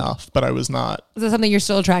smart enough, but I was not. Is that something you're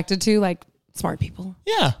still attracted to, like smart people?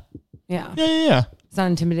 Yeah. Yeah. It's not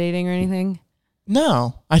intimidating or anything.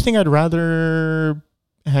 No, I think I'd rather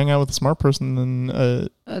hang out with a smart person than a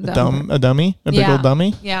dummy, a big old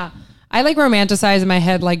dummy. Yeah. I like romanticize in my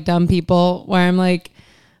head like dumb people where I'm like,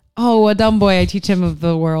 oh, a dumb boy, I teach him of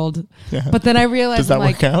the world. Yeah. But then I realize does that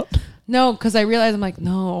work out? No, because I realize I'm like,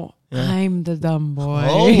 no, I'm the dumb boy.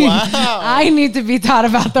 Oh, wow. I need to be taught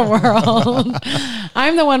about the world.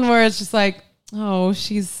 I'm the one where it's just like, oh,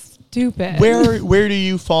 she's stupid. Where do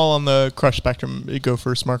you fall on the crush spectrum? You go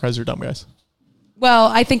for smart guys or dumb guys? Well,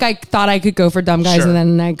 I think I thought I could go for dumb guys Sure. and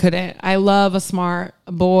then I couldn't. I love a smart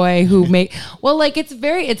boy who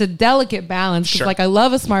it's a delicate balance. 'Cause, Sure. like I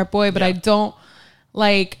love a smart boy, but Yeah. I don't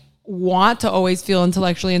like want to always feel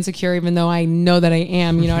intellectually insecure, even though I know that I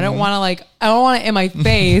am, I don't want to I don't want it in my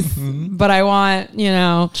face, but I want,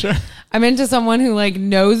 Sure. I'm into someone who like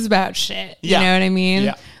knows about shit. Yeah. You know what I mean?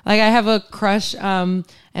 Yeah. Like I have a crush, an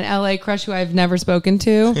LA crush who I've never spoken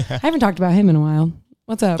to. I haven't talked about him in a while.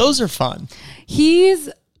 What's up? Those are fun.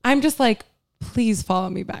 I'm just like, please follow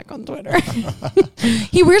me back on Twitter.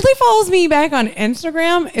 He weirdly follows me back on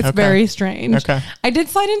Instagram. It's Okay. very strange. Okay. I did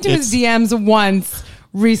slide into his DMs once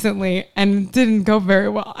recently and it didn't go very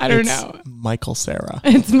well. I don't know. Michael Cera.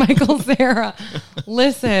 It's Michael Cera.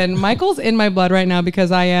 Listen, Michael's in my blood right now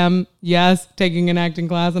because I am, yes, taking an acting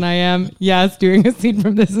class and I am, yes, doing a scene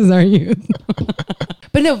from This Is Our Youth.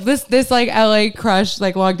 But no, this like LA crush,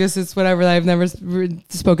 like long distance, whatever that I've never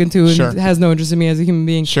spoken to and Sure. has no interest in me as a human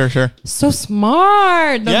being. Sure. So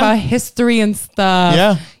smart about history and stuff.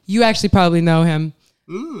 Yeah. You actually probably know him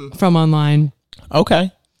from online.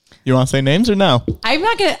 Okay. You want to say names or no? I'm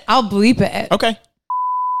not going to, I'll bleep it. Okay.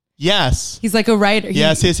 Yes. He's like a writer.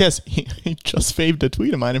 Yes. He just faved a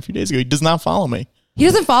tweet of mine a few days ago. He does not follow me. He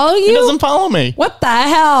doesn't follow you? He doesn't follow me. What the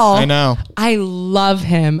hell? I know. I love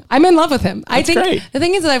him. I'm in love with him. I think great. the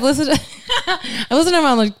thing is that I've listened to him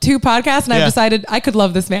on like 2 podcasts and I've decided I could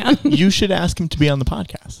love this man. You should ask him to be on the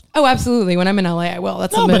podcast. Oh, absolutely. When I'm in LA, I will.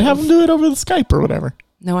 That's No, a but move. have him do it over the Skype or whatever.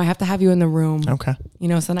 No, I have to have you in the room. Okay. So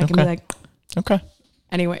then I can be Okay. like, Okay.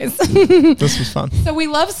 anyways. This was fun. So we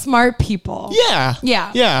love smart people. Yeah.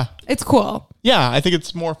 Yeah. Yeah. It's cool. Yeah. I think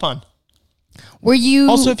it's more fun. Were you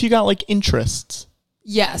Also, if you got like interests,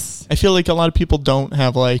 Yes. I feel like a lot of people don't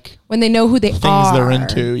have like When they know who they things are. they're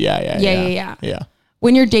into. Yeah. Yeah.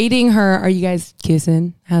 When you're dating her, are you guys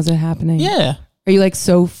kissing? How's it happening? Yeah. Are you like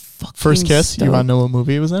so fucking First kiss. stoked? You want to know what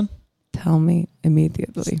movie it was in? Tell me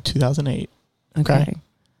immediately. 2008. Okay.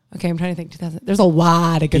 Okay, I'm trying to think. 2000. There's a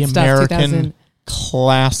lot of good The stuff. American 2000.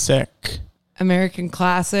 classic. American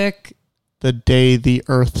classic. The Day the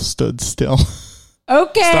Earth Stood Still.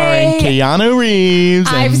 Okay. Starring Keanu Reeves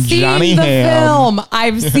and I've seen Johnny the Hamm. film.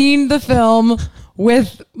 I've seen the film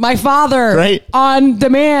with my father Great. on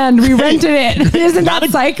demand. We rented it. Isn't that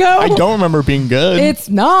psycho? I don't remember being good. It's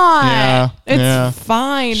not. Yeah, It's yeah.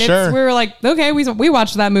 fine. Sure. We were like, okay, we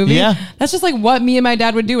watched that movie. Yeah. That's just like what me and my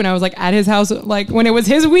dad would do when I was like at his house, like when it was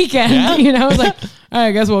his weekend. Yeah. I was like, all right,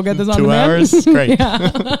 I guess we'll get this on 2 demand. hours. Great.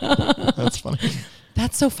 That's funny.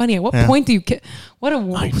 That's so funny. At what Yeah. point do you what a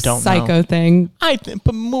don't psycho know. thing. I think,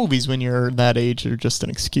 but movies when you're that age are just an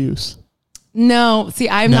excuse. No, see,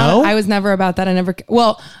 I'm No? not. I was never about that. I never.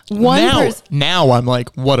 Well, one now, person. now I'm like,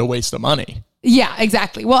 what a waste of money. Yeah,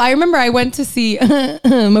 exactly. Well, I remember I went to see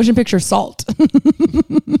motion picture Salt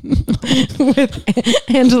with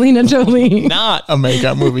Angelina Jolie. Not a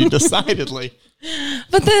makeup movie, decidedly.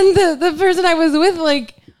 But then the person I was with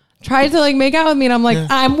like tried to like make out with me, and I'm like,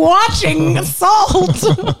 I'm watching Salt.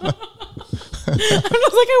 I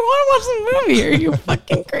was like, I want to watch the movie. Are you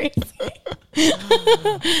fucking crazy?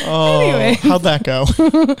 Oh, Anyway. how'd that go?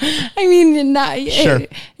 I mean, not, Sure.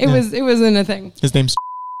 it wasn't a thing. His name's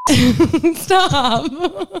Stop.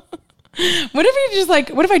 What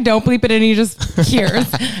if I don't bleep it and he just hears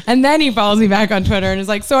and then he follows me back on Twitter and is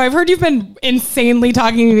like, so I've heard you've been insanely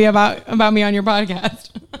talking to me about me on your podcast.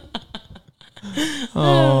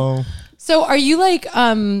 Oh. So are you like,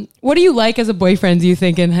 what do you like as a boyfriend, do you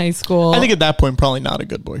think, in high school? I think at that point, probably not a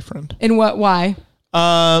good boyfriend. In what, why?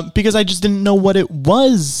 Because I just didn't know what it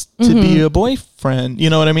was to be a boyfriend. You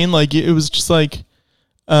know what I mean? Like, it was just like,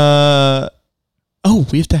 oh,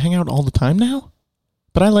 we have to hang out all the time now?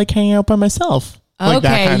 But I like hanging out by myself. Like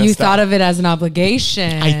that Okay, kind of you stuff. thought of it as an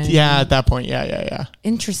obligation. Yeah, at that point, yeah.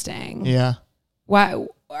 Interesting. Yeah. Why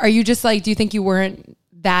are you just like, do you think you weren't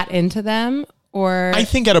that into them, or I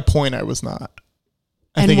think at a point I was not.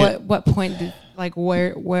 and what point did, like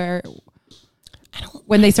where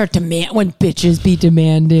when they start when bitches be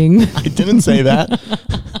demanding? I didn't say that.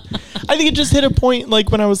 I think it just hit a point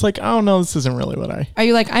like when I was like, oh no, this isn't really what I. Are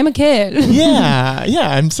you like, I'm a kid? Yeah,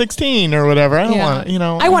 I'm 16 or whatever. I don't want to,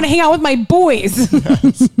 I want to hang out with my boys.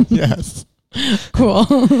 Yes. Cool.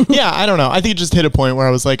 Yeah, I don't know. I think it just hit a point where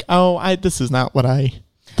I was like, oh, this is not what I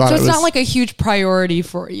thought So it it's was. not like a huge priority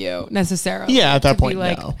for you necessarily. Yeah, at that to be point,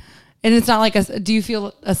 like, no. And it's not like do you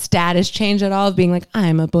feel a status change at all of being like,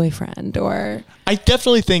 I'm a boyfriend, or? I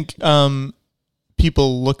definitely think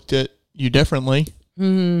people looked at you differently,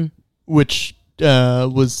 which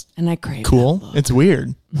was And I craved cool. that look. It's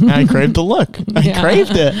weird. I craved the look. I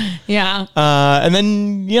craved it. Yeah. And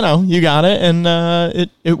then, you got it, and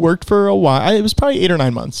it worked for a while. It was probably 8 or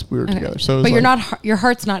 9 months we were together. So, it was your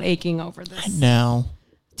heart's not aching over this. No.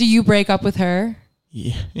 Do you break up with her?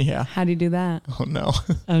 Yeah. How do you do that? Oh no.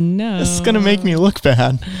 Oh no. This is gonna make me look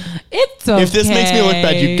bad. It's okay. If this makes me look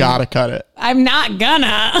bad, you gotta cut it. I'm not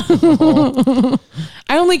gonna.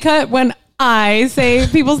 I only cut when I say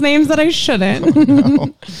people's names that I shouldn't.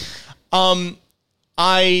 No.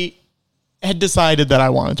 I had decided that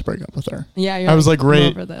I wanted to break up with her. Yeah, I was like ready.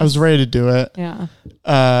 over this. I was ready to do it. Yeah.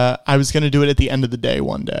 I was gonna do it at the end of the day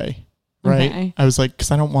one day. Right. Okay. I was like,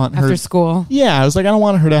 because I don't want her After school. Yeah, I was like, I don't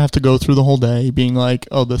want her to have to go through the whole day being like,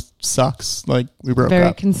 "Oh, this sucks." Like we broke Very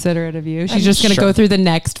up. considerate of you. She's just going to go through the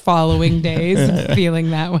next following days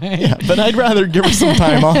feeling that way. Yeah, but I'd rather give her some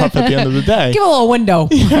time off at the end of the day. Give a little window.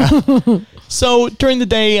 Yeah. So during the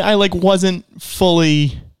day, I wasn't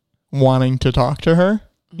fully wanting to talk to her,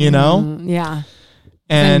 Yeah.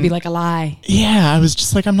 And it'd be like a lie. Yeah, I was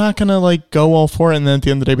just like, I'm not gonna go all for it, and then at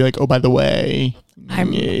the end of the day, be like, oh, by the way, I'm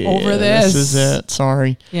over this. This is it.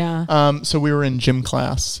 Sorry. Yeah. So we were in gym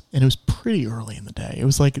class, and it was pretty early in the day. It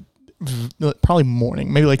was probably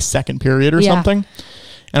morning, maybe second period or something.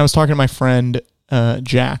 And I was talking to my friend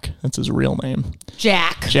Jack. That's his real name.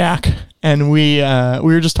 Jack. And we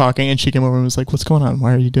were just talking, and she came over and was like, "What's going on?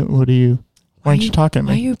 Why are you doing? Why aren't you talking to me?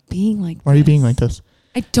 Why are you being like? Why are you being like this?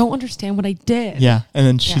 I don't understand what I did." Yeah. And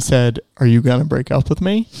then she said, "Are you gonna break up with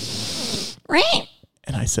me?" Right.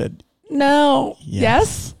 And I said, "No."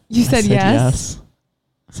 Yes. You said yes.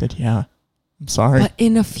 I said, "Yeah. I'm sorry." But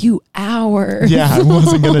in a few hours. Yeah, I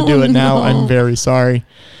wasn't gonna do it now. No. I'm very sorry.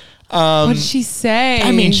 What did she say?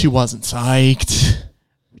 I mean, she wasn't psyched.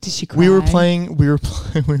 Did she cry? We were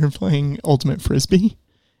playing Ultimate Frisbee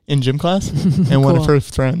in gym class, and one of her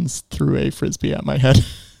friends threw a frisbee at my head.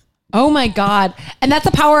 Oh my God. And that's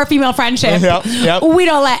the power of female friendship. Yep. We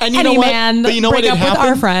don't let any man break up with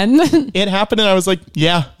our friend. It happened, and I was like,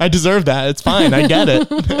 yeah, I deserve that. It's fine. I get it.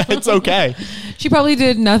 It's okay. She probably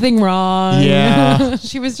did nothing wrong. Yeah.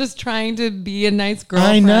 She was just trying to be a nice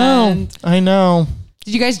girlfriend. I know.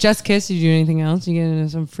 Did you guys just kiss? Did you do anything else? Did you get into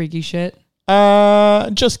some freaky shit?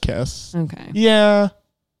 Just kiss. Okay. Yeah,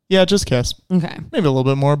 just kiss. Okay. Maybe a little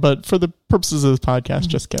bit more, but for the purposes of this podcast,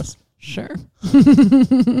 just kiss. Sure.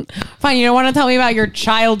 Fine. You don't want to tell me about your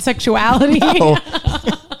child sexuality?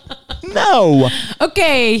 No.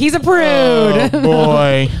 Okay. He's a prude.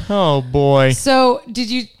 Oh boy. So did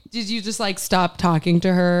you just stop talking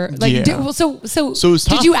to her? Yeah. So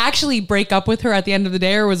did you actually break up with her at the end of the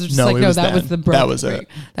day, or was it just that was the break? That was it.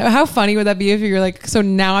 How funny would that be if you're like, so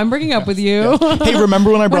now I'm breaking up with you? Yeah. Hey,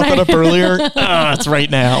 remember when I brought that up earlier? It's right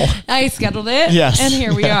now. I scheduled it. Yes. And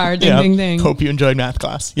here we are. Ding, ding. Hope you enjoyed math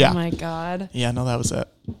class. Yeah. Oh my God. Yeah, no, that was it.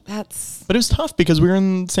 But it was tough because we were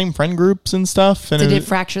in the same friend groups and stuff. And did it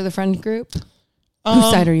fracture the friend group?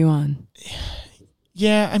 Whose side are you on?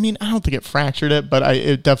 Yeah, I mean, I don't think it fractured it, but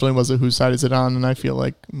it definitely was a whose side is it on, and I feel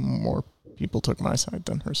like more people took my side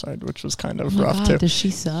than her side, which was kind of rough too. Does she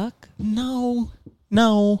suck? No,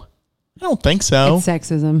 I don't think so. It's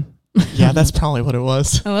sexism. Yeah, that's probably what it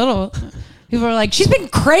was. A little. People are like, she's been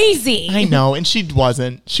crazy. I know, and she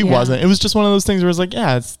wasn't. She wasn't. It was just one of those things where it's like,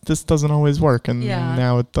 yeah, this doesn't always work, and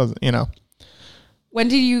now it doesn't. When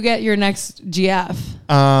did you get your next GF?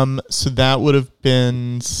 So that would have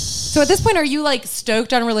been. So at this point, are you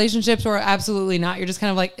stoked on relationships or absolutely not? You're just kind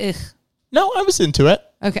of like, ugh. No, I was into it.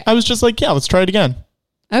 Okay. I was just like, yeah, let's try it again.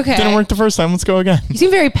 Okay. Didn't work the first time. Let's go again. You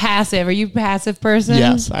seem very passive. Are you a passive person?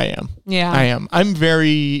 Yes, I am. Yeah. I am. I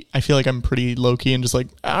feel like I'm pretty low key and just like,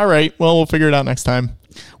 all right, well, we'll figure it out next time.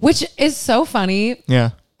 Which is so funny.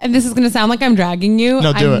 Yeah. And this is going to sound like I'm dragging you.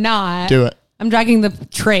 No, do it. I'm not. Do it. I'm dragging the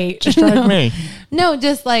trait. Just drag me. No,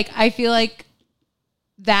 just I feel like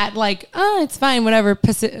that, it's fine, whatever.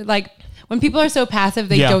 When people are so passive,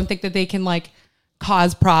 they don't think that they can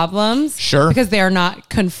cause problems. Sure. Because they are not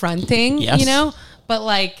confronting, Yes. But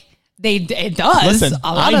it does. Listen,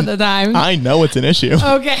 a lot of the time. I know it's an issue.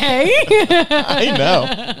 Okay. I know.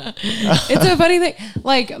 It's a funny thing.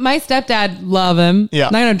 My stepdad, love him. Yeah.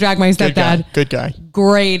 I'm not going to drag my stepdad. Good guy.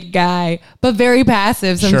 Great guy, but very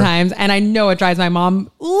passive sometimes. Sure. And I know it drives my mom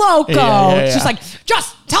loco. Yeah. She's like,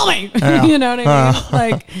 just tell me. Yeah. You know what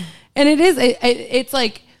I mean? And it is, it's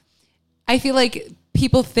I feel like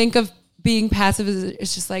people think of being passive as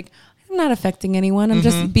it's just I'm not affecting anyone. I'm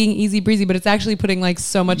just being easy breezy, but it's actually putting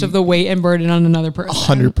so much of the weight and burden on another person.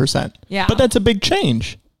 100%. Yeah. But that's a big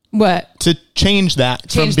change. What? To change that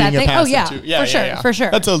from being a passive to. For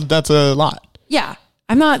sure. That's a lot. Yeah.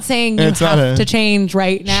 I'm not saying you have to change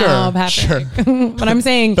right now, Patrick. Sure. But I'm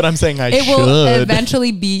saying it will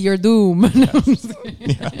eventually be your doom.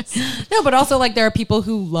 Yes. No, but also like there are people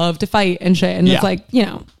who love to fight and shit, and it's like, you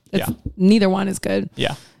know, neither one is good.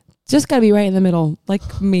 Yeah. Just gotta be right in the middle,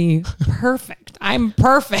 like me. Perfect. I'm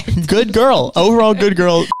perfect. Good girl. Overall, good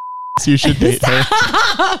girl. You should date her.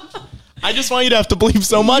 I just want you to have to bleep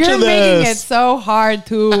so much of this. You're making it so hard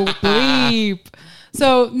to bleep.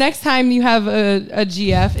 So next time you have a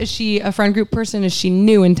GF, is she a friend group person? Is she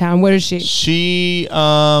new in town? What is she? She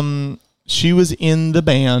was in the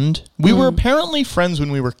band. We were apparently friends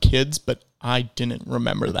when we were kids, but I didn't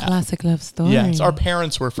remember that. Classic love story. Yes, our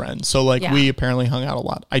parents were friends, so like we apparently hung out a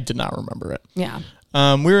lot. I did not remember it. Yeah.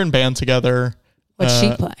 We were in band together. What'd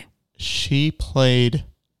she play? She played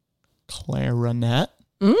clarinet.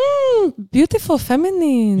 Beautiful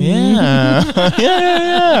feminine. Yeah.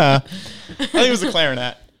 yeah. I think it was a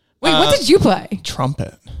clarinet. Wait, what did you play?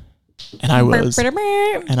 Trumpet. And I was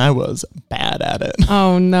bad at it.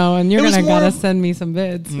 Oh no, and you're gotta send me some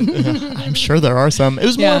vids. I'm sure there are some. It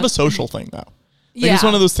was more of a social thing though. Like it's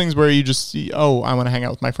one of those things where you just see, I want to hang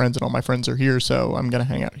out with my friends and all my friends are here, so I'm going to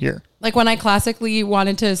hang out here. Like when I classically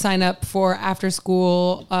wanted to sign up for after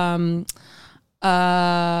school cello.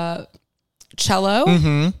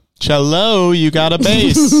 Mm-hmm. Cello, you got a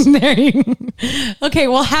bass. There you Okay,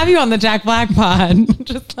 we'll have you on the Jack Black pod.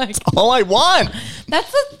 Just like that's all I want.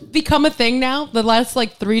 That's become a thing now. The last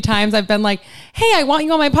like 3 times I've been like, hey, I want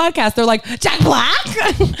you on my podcast. They're like, Jack Black?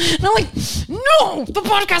 And I'm like, no, the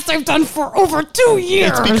podcast I've done for over 2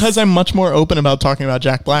 years. It's because I'm much more open about talking about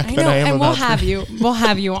Jack Black than I am and about we'll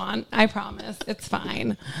have you on. I promise. It's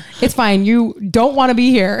fine. It's fine. You don't want to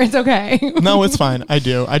be here. It's okay. No, it's fine. I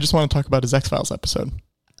do. I just want to talk about his X-Files episode.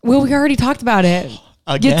 Well, we already talked about it.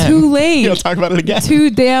 Again. You're too late. You'll talk about it again. Too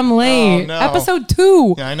damn late. Oh, no. Episode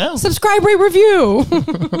 2. Yeah, I know. Subscribe, rate, review.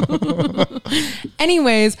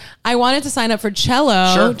 Anyways, I wanted to sign up for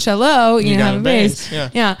cello. Sure. Cello, you have a bass.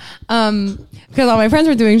 Yeah. Because all my friends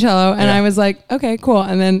were doing cello, and I was like, okay, cool.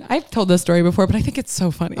 And then I've told this story before, but I think it's so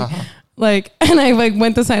funny. Like, and I like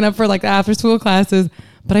went to sign up for like the after school classes,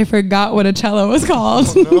 but I forgot what a cello was called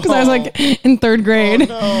because I was like in 3rd grade. Oh,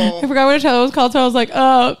 no. I forgot what a cello was called, so I was like,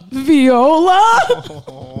 viola.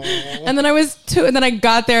 And then I was 2, and then I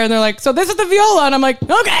got there, and they're like, so this is the viola, and I'm like,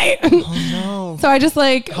 okay. Oh no. So I just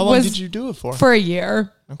like how long did you do it for? For a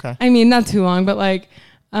year. Okay. I mean, not too long, but like,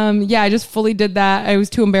 I just fully did that. I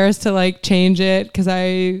was too embarrassed to like change it because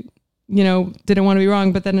I, didn't want to be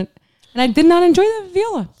wrong. But then, and I did not enjoy the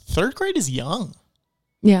viola. 3rd grade is young.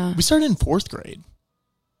 Yeah. We started in 4th grade.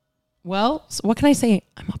 Well, so what can I say?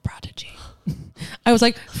 I'm a prodigy. I was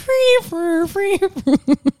like, free. I'm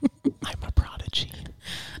a prodigy.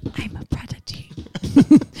 I'm a prodigy.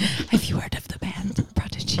 Have you heard of the band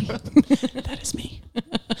Prodigy? That is me.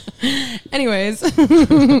 Anyways.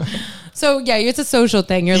 So yeah, it's a social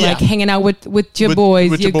thing. You're like hanging out with your boys,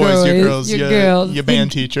 with your girls, your girls, your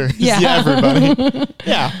band teacher, everybody.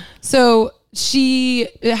 Yeah. So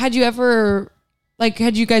had you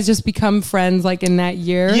guys just become friends like in that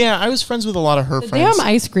year? Yeah, I was friends with a lot of her friends. Damn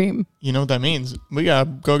ice cream. You know what that means? We gotta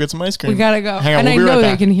go get some ice cream. We gotta go. Hang on, and we'll I know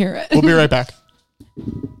right they can hear it. We'll be right back.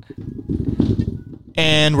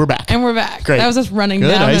 And we're back. Great. That was us running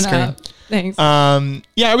Good down ice and cream. up. Thanks.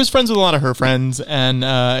 I was friends with a lot of her friends, and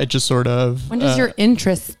it just sort of. When does your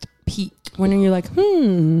interest peak? When are you like,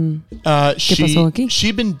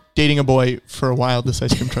 She'd been dating a boy for a while. This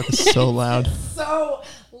ice cream truck is so loud. So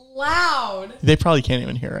loud. They probably can't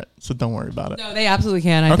even hear it, so don't worry about it. No, they absolutely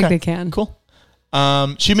can. I think they can. Cool.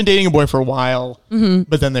 She'd been dating a boy for a while,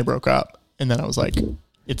 but then they broke up, and then I was like,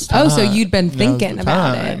 it's time. Oh, so you'd been thinking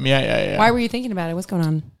about it. Yeah. Why were you thinking about it? What's going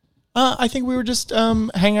on? I think we were just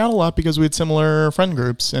hanging out a lot because we had similar friend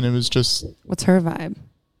groups, and it was just. What's her vibe?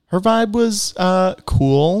 Her vibe was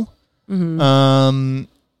cool. Mm-hmm.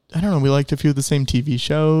 I don't know. We liked a few of the same TV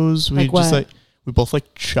shows. We we both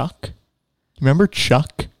like Chuck. Remember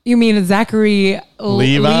Chuck? You mean Zachary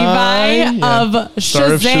Levi of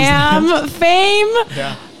Shazam fame?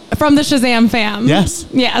 Yeah. From the Shazam fam. Yes.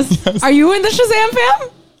 Are you in the Shazam fam?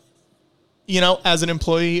 As an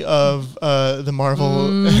employee of the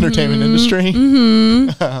Marvel entertainment industry,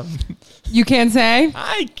 you can't say.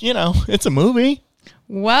 It's a movie.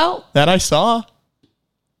 Well, that I saw.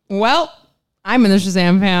 Well, I'm in the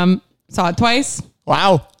Shazam fam. Saw it twice.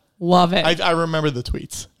 Wow. Love it. I remember the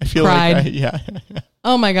tweets. I feel Cried. like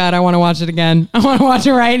Oh my God, I want to watch it again. I want to watch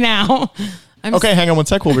it right now. Okay, hang on one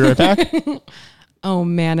sec. We'll be right back. Oh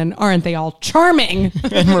man, and aren't they all charming?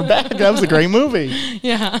 And we're back. That was a great movie.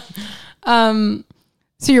 Yeah. So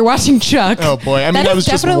you're watching Chuck. Oh boy. I mean, that was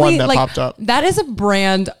just one that popped up. That is a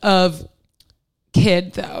brand of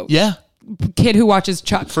kid though. Yeah. Kid who watches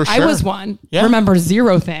Chuck. For I sure. was one. Yeah. Remember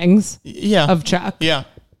zero things Yeah. of Chuck. Yeah.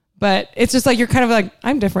 But it's just like, you're kind of like,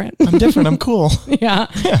 I'm different. I'm different. I'm cool. Yeah.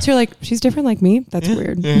 So you're like, she's different like me? That's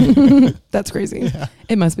weird. Yeah. That's crazy.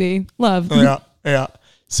 It must be love. Yeah. Yeah.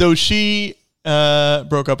 So she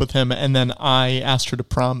broke up with him, and then I asked her to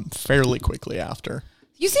prom fairly quickly after.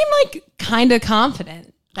 You seem like kind of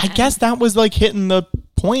confident. I guess that was like hitting the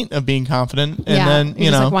point of being confident, and then You're you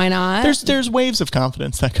just know, like, why not? There's waves of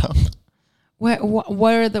confidence that come. What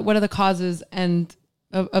are the causes and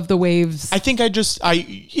of the waves? I think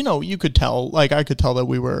you could tell, like I could tell that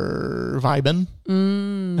we were vibing,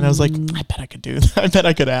 and I was like, I bet I could do that. I bet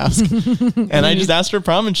I could ask, and I just asked her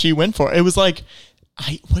prom, and she went for it. It was like,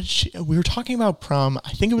 we were talking about prom.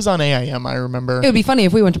 I think it was on AIM. I remember. It would be funny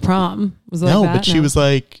if we went to prom. Was it like that? But she was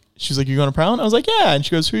like, you going to prom? And I was like, yeah. And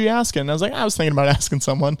she goes, who are you asking? And I was like, I was thinking about asking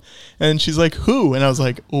someone. And she's like, who? And I was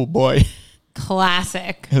like, oh boy,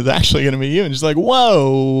 classic. it's actually going to be you. And she's like,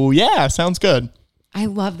 whoa, yeah, sounds good. I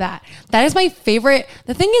love that. That is my favorite.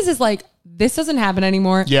 The thing is like, this doesn't happen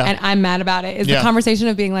anymore. Yeah. And I'm mad about it. Is the Yeah. conversation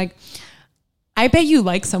of being like, I bet you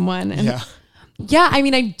like someone. And Yeah. I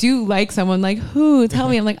mean, I do like someone. Like, who? Tell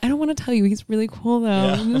me. I'm like, I don't want to tell you. He's really cool though.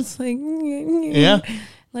 Yeah. I'm just like, Yeah.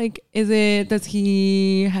 Like, does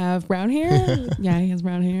he have brown hair? Yeah, he has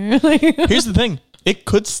brown hair. Like, Here's the thing. It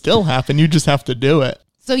could still happen. You just have to do it.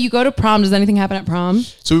 so you go to prom. Does anything happen at prom?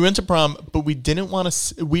 So we went to prom, but we didn't want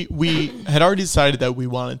to, we had already decided that we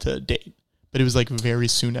wanted to date, but it was like very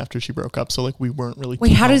soon after she broke up. So like we weren't really.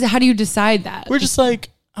 Wait, how do you decide that? We're just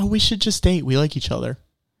like, oh, we should just date. We like each other.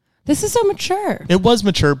 This is so mature. It was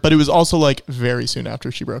mature, but it was also like very soon after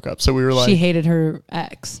she broke up. So we were like, She hated her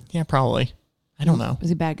ex. yeah, probably. I don't know. Was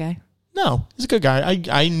he a bad guy? No, he's a good guy.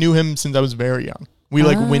 I knew him since I was very young. We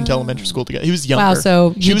like went to elementary school together. He was younger. Wow,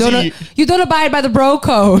 so She you was you don't abide by the bro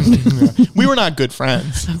code. we were not good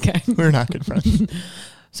friends. Okay. We were not good friends.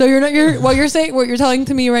 So what you're telling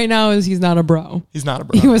to me right now is he's not a bro. He's not a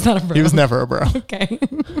bro. He was not a bro. He was never a bro. Okay.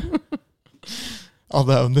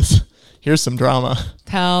 Although here's some drama.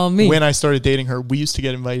 Tell me. When I started dating her, we used to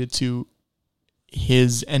get invited to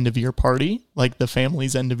his end of year party, like the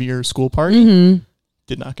family's end of year school party. Mm-hmm.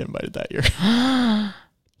 Did not get invited that year.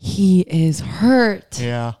 He is hurt.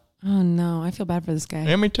 Yeah. Oh no, I feel bad for this guy.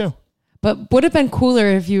 Yeah, me too. But would have been cooler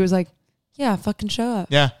if he was like, yeah, fucking show up.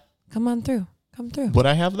 Yeah. Come on through. Come through. Would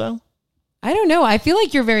I have though? I don't know. I feel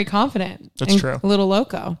like you're very confident. That's and true. A little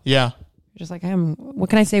loco. Yeah. You're just like, what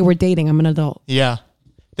can I say? We're dating. I'm an adult. Yeah.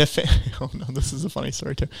 Oh no, this is a funny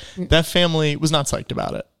story too. That family was not psyched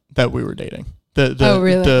about it that we were dating.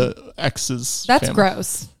 Really? The ex's That's family.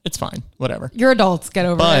 gross. It's fine. Whatever. You're adults. Get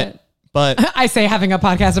over it. But I say having a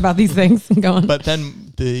podcast about these things. Go on. But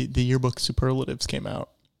then the yearbook superlatives came out,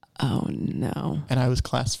 Oh no. and I was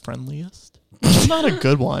class friendliest. It's not a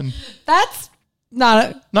good one. That's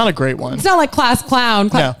not Not a great one. it's not like class clown.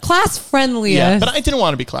 No. Class friendliest. Yeah, but I didn't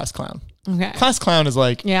want to be class clown. okay. Class clown is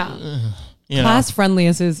like, Yeah. you know, Class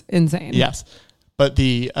friendliest is insane. yes. But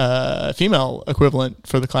the female equivalent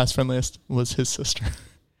for the class friendliest was his sister.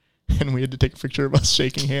 And we had to take a picture of us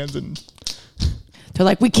shaking hands, and They're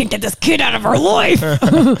like, we can't get this kid out of our life.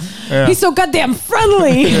 yeah. He's so goddamn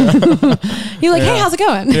friendly. You're like, hey, how's it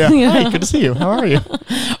going? Yeah. You know? Hi, good to see you. How are you?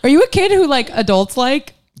 Are you a kid who like adults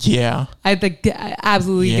like? Yeah. I think I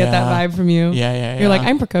absolutely get that Yeah. vibe from you. Yeah. You're like,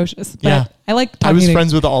 I'm precocious. But Yeah. I like I talking was to-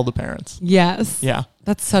 friends with all the parents. Yes. Yeah.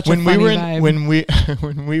 That's such When a we funny were vibe.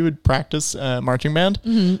 when we would practice marching band,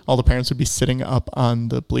 all the parents would be sitting up on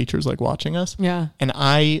the bleachers like watching us. yeah. And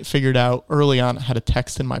I figured out early on how to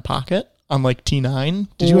text in my pocket on like T9.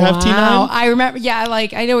 Did you have Wow. T9? I remember. Yeah.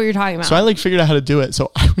 Like, I know what you're talking about. So I like figured out how to do it.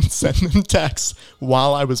 So I would send them texts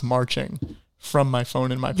while I was marching from my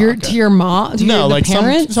phone in my pocket. To your mom? No, like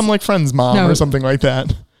parents? some like friend's mom No. or something like that.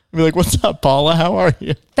 I'd be like, "What's up, Paula? How are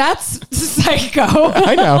you?" That's psycho.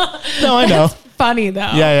 I know. No, I know. That's funny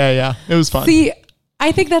though. Yeah. It was fun. See,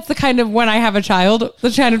 I think that's the kind of when I have a child,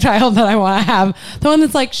 the kind of child that I want to have. The one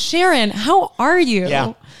that's like, Sharon, how are you?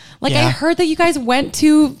 Yeah. Like, Yeah. I heard that you guys went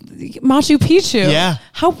to Machu Picchu. Yeah.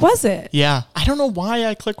 How was it? Yeah. I don't know why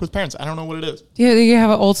I click with parents. I don't know what it is. Do you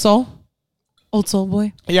have an old soul? Old soul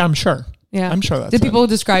boy? Yeah, I'm sure. Yeah. I'm sure that's Did it. people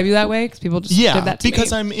describe you that way? Because people just did that to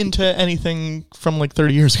because me. I'm into anything from like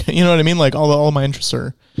 30 years ago. You know what I mean? Like all my interests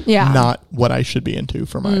are Yeah. not what I should be into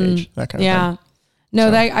for my age. That kind of Yeah. thing. No,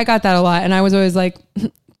 So- I got that a lot. And I was always like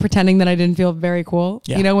pretending that I didn't feel very cool.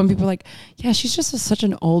 Yeah. You know, when people are like, yeah, she's just such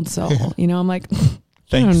an old soul. You know, I'm like,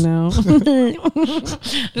 Thanks. I don't know.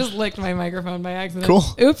 Just licked my microphone by accident. Cool.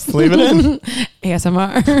 Oops. Leave it in.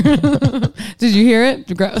 ASMR. Did you hear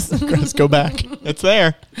it? Gross. Let's go back. It's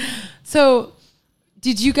there. So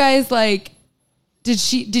did you guys like,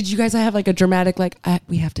 Did you guys have like a dramatic, like,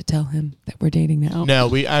 we have to tell him that we're dating now? No,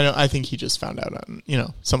 I think he just found out on,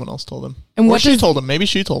 someone else told him. And or what she told him. Maybe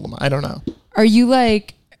she told him. I don't know. Are you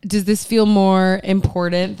like, does this feel more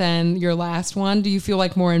important than your last one? Do you feel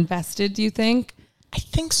like more invested, do you think? I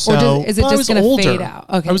think so. Or is it just going to fade out?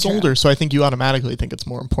 Okay, I was older, so I think you automatically think it's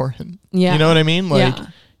more important. Yeah. You know what I mean? Like, yeah.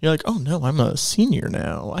 You're like, oh no, I'm a senior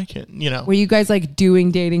now. I can, Were you guys like doing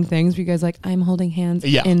dating things? Were you guys like, I'm holding hands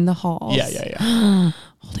in the halls? Yeah.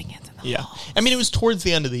 Holding hands in the halls. I mean, it was towards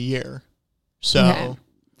the end of the year. So. Okay.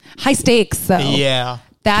 High stakes, though. Yeah.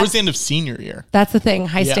 Towards the end of senior year. That's the thing.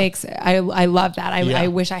 High stakes. I love that. I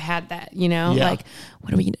wish I had that, Like,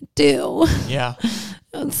 what are we going to do? Yeah.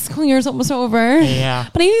 School year's almost over. Yeah.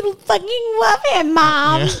 But I fucking love it,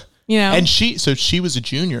 Mom. Yeah. And she was a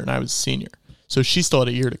junior and I was a senior. So she still had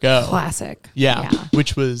a year to go. Classic. Yeah.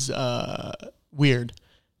 Which was weird.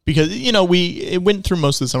 Because, it went through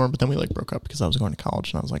most of the summer, but then we like broke up because I was going to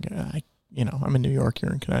college and I was like, I'm in New York,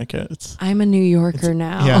 you're in Connecticut. I'm a New Yorker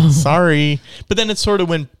now. Yeah, sorry. But then it sort of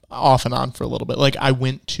went off and on for a little bit. Like I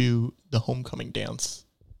went to the homecoming dance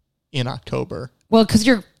in October. Well, because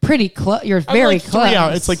you're pretty close. You're very close.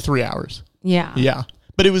 It's like 3 hours. Yeah. Yeah.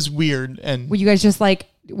 But it was weird. And were you guys just like,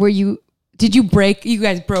 did you break? You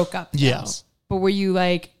guys broke up. Though. Yes. But were you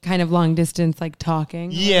like kind of long distance, like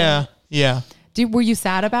talking? Yeah. Yeah. Were you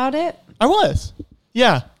sad about it? I was.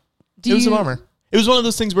 Yeah. It was a bummer. It was one of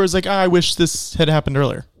those things where it's like, I wish this had happened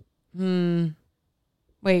earlier.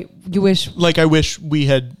 Wait, you wish? Like, I wish we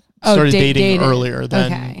had started dating earlier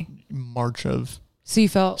than March of So you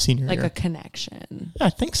felt senior like year. a connection. Yeah,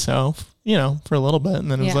 I think so. For a little bit. And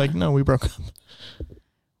then it was like, no, we broke up.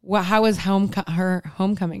 Well, how was her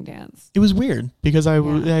homecoming dance? It was weird because I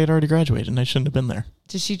had already graduated and I shouldn't have been there.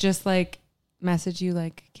 Did she just like message you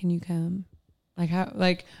like, can you come? Like how,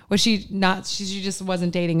 like, was she not, she just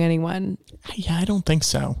wasn't dating anyone? Yeah, I don't think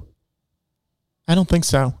so. I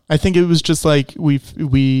think it was just like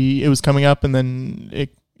it was coming up and then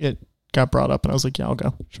it got brought up and I was like, yeah, I'll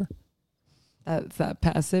go. Sure. That's that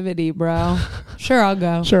passivity, bro. Sure, I'll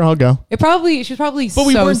go. Sure, I'll go. She's probably but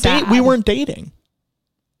we weren't dating.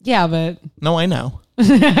 Yeah, but no, I know.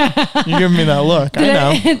 You're giving me that look. I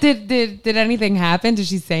know. Did anything happen? Did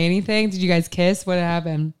she say anything? Did you guys kiss? What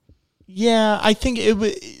happened? Yeah, I think it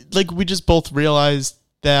was like we just both realized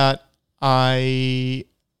that I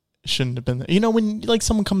shouldn't have been there. When like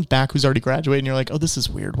someone comes back who's already graduated and you're like, oh, this is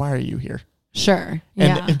weird. Why are you here? Sure.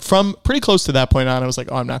 Yeah. And from pretty close to that point on, I was like,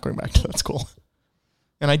 oh, I'm not going back to that school.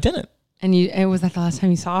 And I didn't. And was that the last time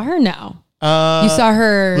you saw her? No. You saw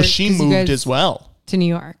her. Well, she moved as well. To New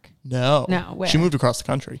York. No. Where? She moved across the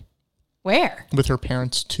country. Where? With her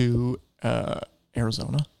parents to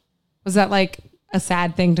Arizona. Was that like a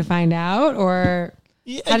sad thing to find out, or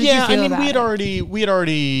how did you feel about we had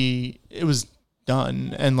already it was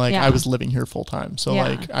done, and like I was living here full time, so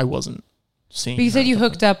like I wasn't seeing. But you said you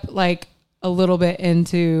hooked up like a little bit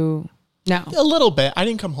into a little bit. I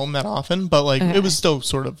didn't come home that often, but like it was still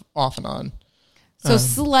sort of off and on. So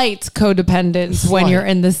slight codependence when you're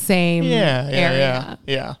in the same area.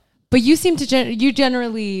 Yeah. But you seem to you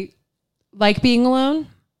generally like being alone,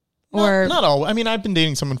 or not all. I mean, I've been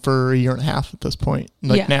dating someone for a year and a half at this point.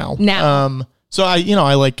 Like now. So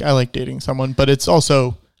I like dating someone, but it's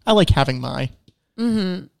also I like having my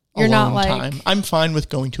you're not like time. I'm fine with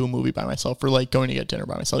going to a movie by myself or like going to get dinner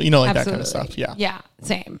by myself. Like that kind of stuff. Yeah. Yeah.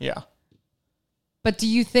 Same. Yeah. But do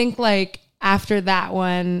you think like after that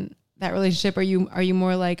relationship, are you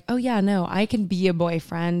more like, oh yeah, no, I can be a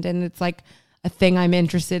boyfriend and it's like a thing I'm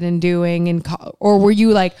interested in doing, or were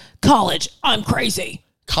you like, college, I'm crazy?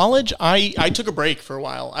 College, I took a break for a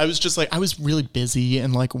while. I was just like, I was really busy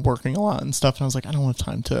and like working a lot and stuff. And I was like, I don't have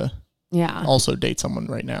time to also date someone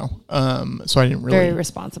right now. So I didn't really. Very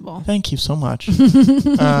responsible. Thank you so much.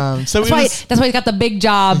 So that's why you got the big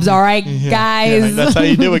jobs. All right, guys. Yeah, that's how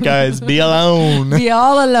you do it, guys. Be alone. Be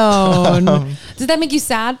all alone. Does that make you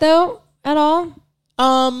sad though at all?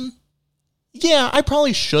 Yeah, I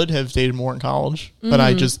probably should have dated more in college, but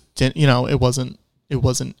I just didn't, it wasn't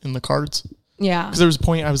in the cards. Yeah. Because there was a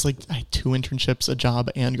point I was like, I had 2 internships, a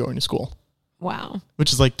job, and going to school. Wow.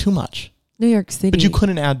 Which is like too much. New York City. But you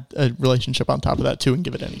couldn't add a relationship on top of that too and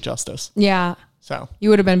give it any justice. Yeah. So. You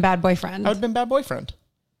would have been bad boyfriend. I would have been bad boyfriend.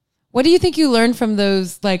 What do you think you learned from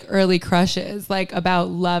those like early crushes, like about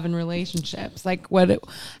love and relationships? Like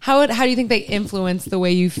how do you think they influence the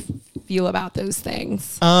way you feel about those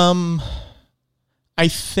things? I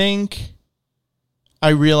think I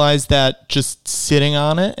realized that just sitting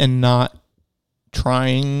on it and not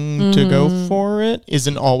trying to go for it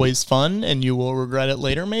isn't always fun and you will regret it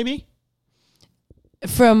later maybe.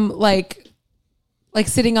 From like Like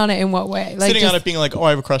sitting on it in what way? Like sitting on it being like, oh,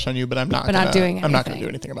 I have a crush on you, but I'm not not doing anything. I'm not going to do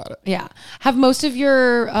anything about it. Yeah. Have most of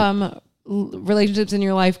your relationships in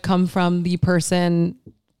your life come from the person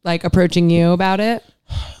like approaching you about it?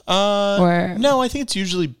 Or no, I think it's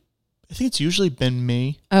usually been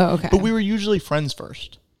me. Oh, okay. But we were usually friends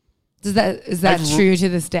first. Is that true to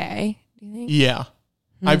this day? Do you think? Yeah.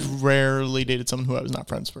 I've rarely dated someone who I was not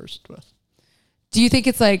friends first with. Do you think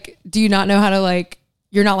it's like, do you not know how to like,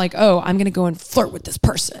 you're not like, oh, I'm going to go and flirt with this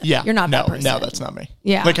person. Yeah. You're not that person. No, that's not me.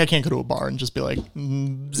 Yeah. Like I can't go to a bar and just be like,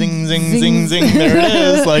 zing, zing, zing, zing. There it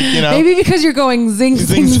is. Like, you know. Maybe because you're going zing,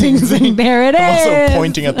 zing, zing, zing. There it is. I'm also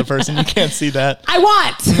pointing at the person. You can't see that. I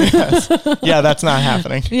want. Yes. Yeah, that's not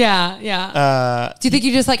happening. Yeah. Do you think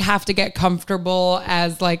you just like have to get comfortable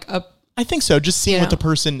as like a... I think so. Just seeing what the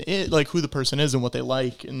person is, like who the person is and what they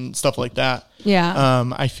like and stuff like that. Yeah.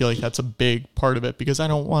 I feel like that's a big part of it because I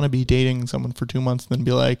don't want to be dating someone for 2 months and then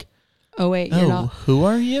be like, oh wait, you're not. Who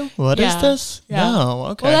are you? What is this? Yeah. No.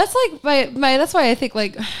 Okay. Well, that's like that's why I think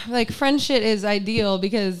like friendship is ideal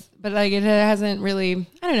but like it hasn't really,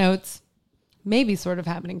 I don't know, it's maybe sort of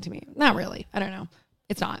happening to me. Not really. I don't know.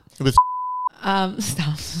 It's not. With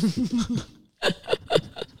stop.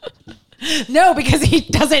 No, because he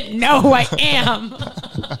doesn't know who I am.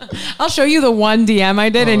 I'll show you the one DM I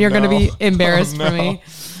did, and you're going to be embarrassed for me.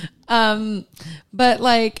 But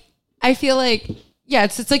like, I feel like, yeah,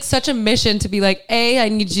 it's like such a mission to be like, A, I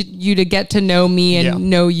need you to get to know me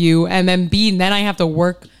and know you, and then B, then I have to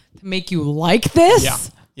work to make you like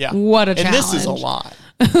this. Yeah. What a challenge. And this is a lot.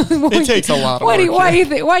 It takes a lot of work.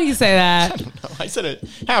 Why do you say that? I don't know. I said it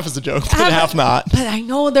half as a joke, but half not. But I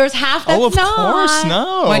know there's half that's of not. course,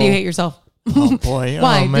 no. Why do you hate yourself? Oh boy.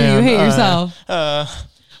 Why do you hate yourself?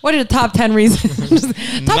 What are the top 10 reasons?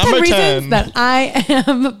 Top 10 reasons that I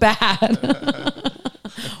am bad.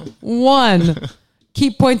 1,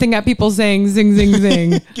 keep pointing at people saying zing, zing,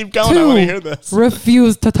 zing. Keep going. 2, I want to hear this.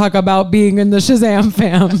 refuse to talk about being in the Shazam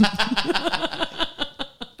fam.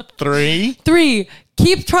 3,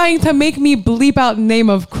 keep trying to make me bleep out name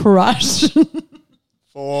of crush.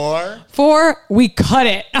 4, we cut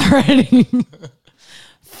it already.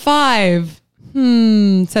 5,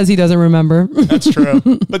 says he doesn't remember. That's true.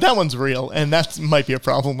 But that one's real. And that might be a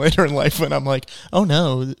problem later in life when I'm like, oh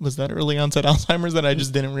no, was that early onset Alzheimer's that I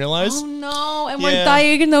just didn't realize? Oh no. And we're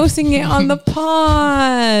diagnosing it on the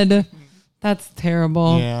pod. That's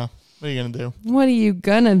terrible. Yeah. What are you going to do? What are you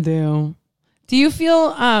going to do? Do you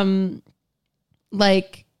feel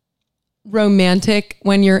like romantic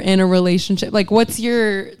when you're in a relationship? Like what's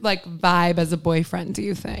your like vibe as a boyfriend, do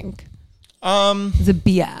you think? As a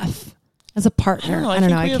BF, as a partner. I don't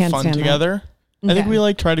know. I can't fun stand together. That. I think we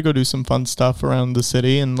like try to go do some fun stuff around the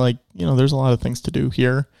city and like, you know, there's a lot of things to do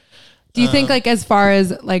here. Do you think like as far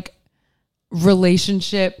as like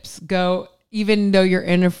relationships go, even though you're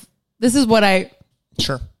in this is what I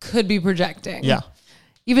could be projecting. Yeah.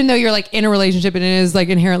 Even though you're like in a relationship and it is like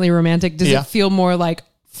inherently romantic, does it feel more like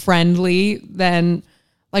friendly than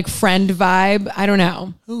like friend vibe? I don't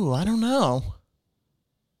know. Ooh, I don't know.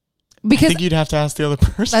 Because I think you'd have to ask the other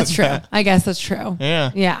person. That's true. I guess that's true. Yeah.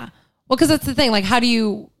 Yeah. Well, because that's the thing. Like, how do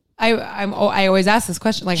you? I always ask this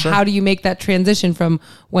question. Like, how do you make that transition from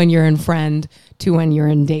when you're in friend to when you're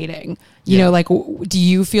in dating? You know, like, do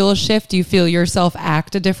you feel a shift? Do you feel yourself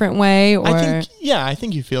act a different way? Or I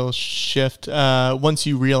think you feel a shift once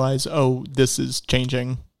you realize, oh, this is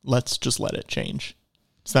changing. Let's just let it change.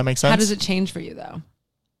 Does that make sense? How does it change for you though?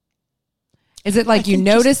 Is it like you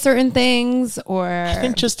notice certain things, or I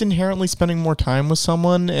think just inherently spending more time with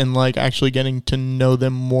someone and like actually getting to know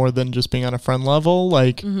them more than just being on a friend level,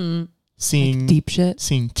 like seeing like deep shit,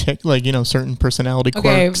 seeing like, you know, certain personality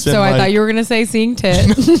quirks. Okay, so I thought you were gonna say seeing tits.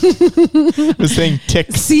 I was saying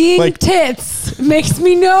ticks. Seeing like, tits makes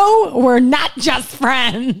me know we're not just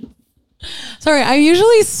friends. Sorry, I'm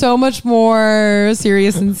usually so much more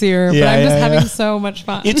serious and sincere, but I'm just having so much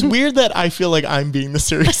fun. It's weird that I feel like I'm being the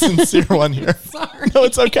serious sincere one here. Sorry. No,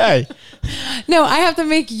 it's okay. No, I have to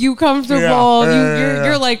make you comfortable.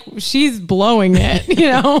 You're like, she's blowing it, you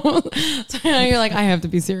know? So now you're like, I have to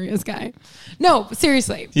be serious, guy. No,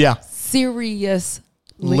 seriously. Yeah.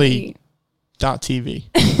 Seriously. TV.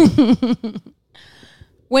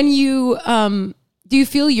 When you, do you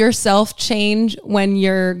feel yourself change when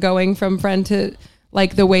you're going from friend to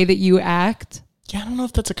like the way that you act? Yeah, I don't know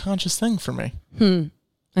if that's a conscious thing for me. Okay.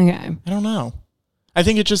 I don't know. I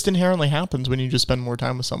think it just inherently happens when you just spend more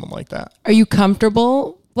time with someone like that. Are you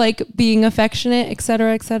comfortable like being affectionate, et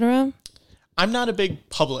cetera, et cetera? I'm not a big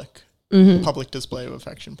public display of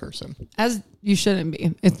affection person. As you shouldn't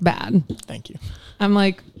be. It's bad. Thank you. I'm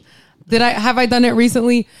like, Have I done it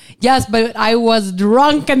recently? Yes, but I was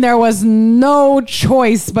drunk and there was no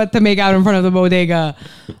choice but to make out in front of the bodega.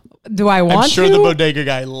 Do I want to? I'm sure the bodega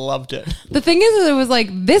guy loved it. The thing is, it was like,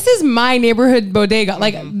 this is my neighborhood bodega.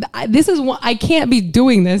 Like, this is what I can't be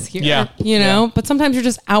doing this here. Yeah. You know? But sometimes you're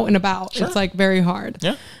just out and about. Sure. It's like very hard.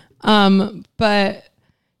 Yeah. But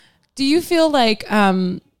do you feel like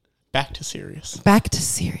Back to Sirius. Back to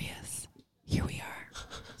Sirius. Here we are.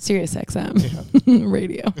 Sirius XM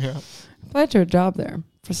radio. Yeah. Applied to a job there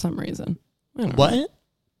for some reason. I don't know. What?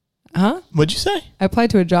 Huh? What'd you say? I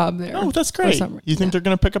applied to a job there. Oh, that's great. You think they're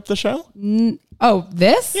going to pick up the show? Oh,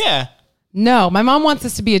 this? Yeah. No, my mom wants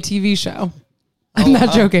this to be a TV show. I'm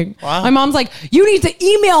not joking. Wow. My mom's like, you need to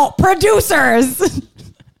email producers.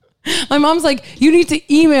 My mom's like, you need to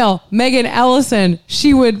email Megan Ellison.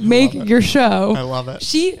 She would make your show. I love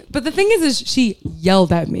it. But the thing is she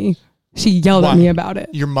yelled at me. She yelled at me about it.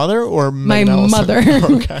 Your mother or My Megan Ellison? mother.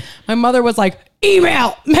 Okay. My mother was like,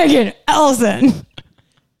 email Megan Ellison.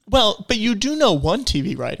 Well, but you do know one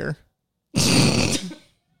TV writer.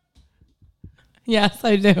 Yes,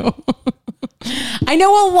 I do. I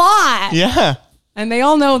know a lot. Yeah. And they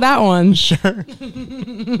all know that one. Sure.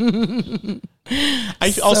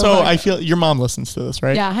 I feel your mom listens to this,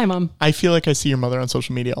 right? Yeah. Hi, Mom. I feel like I see your mother on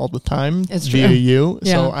social media all the time It's via true. you.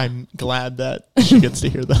 Yeah. So I'm glad that she gets to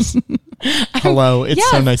hear this. Hello. It's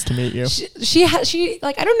so Yes. nice to meet you. She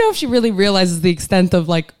like, I don't know if she really realizes the extent of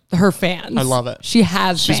like her fans. I love it. She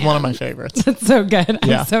has She's fans. one of my favorites. That's so good.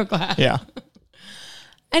 Yeah. I'm so glad. Yeah.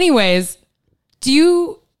 Anyways, do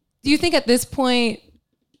you think at this point,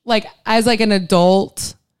 like as like an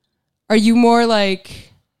adult, are you more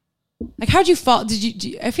like how'd you fall?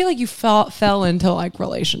 I feel like you fell into like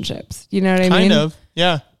relationships. You know what I mean? Kind of.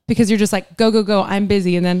 Yeah. Because you're just like, go, I'm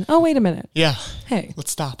busy. And then, oh, wait a minute. Yeah. Hey,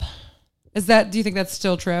 Let's stop. do you think that's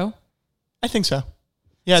still true? I think so.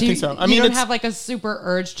 Yeah, I think so. I mean, you don't it's have like a super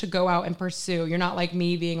urge to go out and pursue. You're not like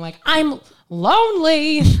me being like, I'm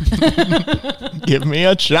lonely. give me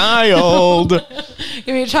a child.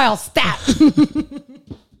 Give me a child. Stat.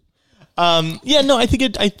 Yeah, no, I think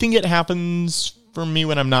it happens for me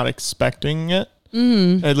when I'm not expecting it.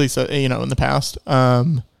 Mm-hmm. At least, in the past,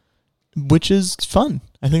 which is fun.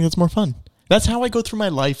 I think it's more fun. That's how I go through my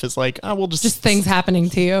life. Is like, we'll just things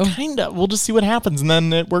happening to you. Kinda. We'll just see what happens, and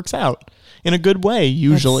then it works out in a good way.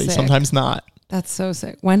 Usually, sick. sometimes not. That's so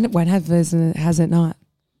sick. When has it not?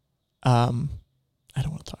 I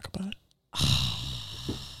don't want to talk about it.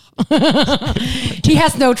 He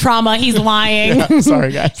has no trauma. He's lying. Yeah,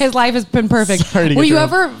 sorry, guys. His life has been perfect. Sorry to Were get you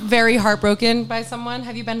drunk. ever very heartbroken by someone?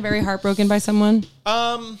 Have you been very heartbroken by someone?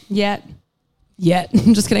 Yet.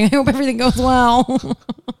 I'm just kidding. I hope everything goes well.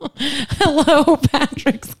 Hello,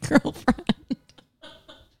 Patrick's girlfriend.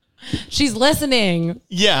 She's listening.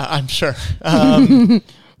 Yeah, I'm sure.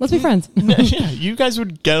 Let's be friends. Yeah, you guys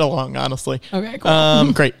would get along, honestly. Okay,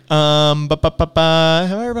 cool. Great. Have I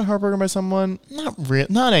ever been heartbroken by someone?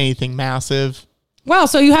 Not anything massive. Wow,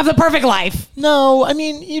 so you have the perfect life. No, I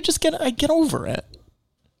mean, I get over it.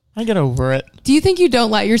 I get over it. Do you think you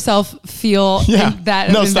don't let yourself feel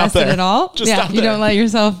that No, stop invested there. at all? Just stop you there. don't let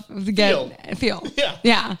yourself feel.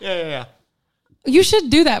 Yeah. Yeah. You should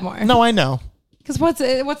do that more. No, I know. Because what's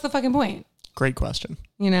the fucking point? Great question.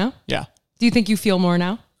 You know? Yeah. Do you think you feel more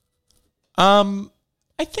now? I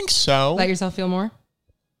think so. Let yourself feel more?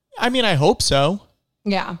 I mean, I hope so.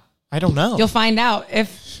 Yeah. I don't know. You'll find out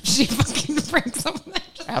if she fucking breaks up with that.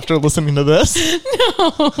 After listening to this. No,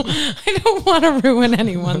 I don't want to ruin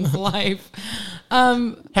anyone's life.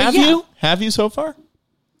 Have you? Have you so far?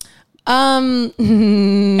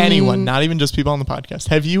 Anyone? Not even just people on the podcast.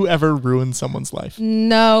 Have you ever ruined someone's life?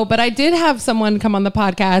 No, but I did have someone come on the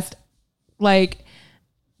podcast,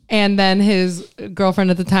 and then his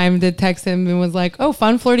girlfriend at the time did text him and was like, "Oh,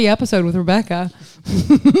 fun flirty episode with Rebecca."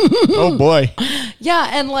 Oh boy. Yeah,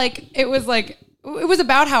 and it was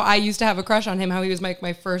about how I used to have a crush on him, how he was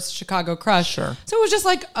my first Chicago crush. Sure. So it was just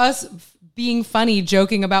like us being funny,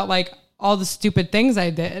 joking about all the stupid things I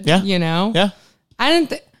did. Yeah. You know? Yeah.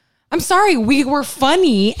 I'm sorry, we were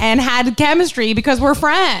funny and had chemistry because we're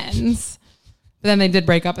friends. But then they did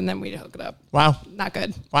break up and then we hooked up. Wow. Not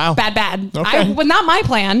good. Wow. Bad. Okay. Not my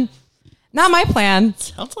plan. Not my plan.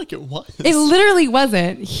 Sounds like it was. It literally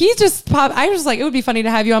wasn't. He just popped. I was like, it would be funny to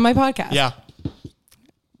have you on my podcast. Yeah.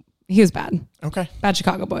 He was bad. Okay. Bad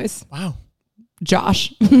Chicago boys. Wow.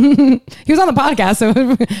 Josh. He was on the podcast,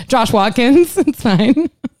 so Josh Watkins. It's fine.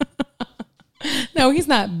 No, he's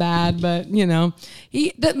not bad, but my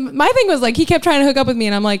thing was he kept trying to hook up with me,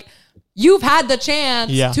 and I'm like, you've had the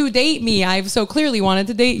chance to date me. I've so clearly wanted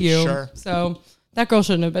to date you. Sure. So that girl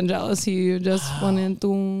shouldn't have been jealous. He just wanted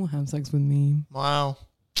to have sex with me. Wow.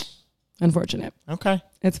 Unfortunate. Okay.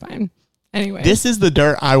 It's fine. Anyway. This is the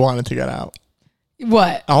dirt I wanted to get out.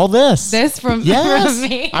 What? All this. This from me?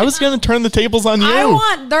 I was going to turn the tables on you. I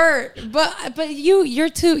want dirt, but you're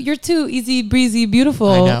too easy breezy beautiful.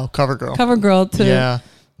 I know. Cover girl to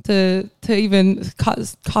even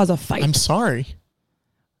cause a fight. I'm sorry.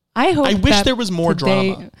 I wish there was more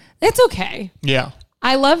drama. It's okay. Yeah.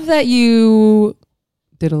 I love that you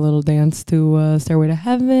did a little dance to Stairway to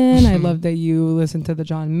Heaven. I love that you listened to the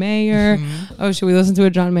John Mayer. Oh, should we listen to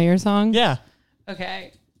a John Mayer song? Yeah.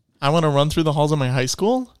 Okay. I want to run through the halls of my high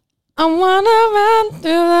school. I want to run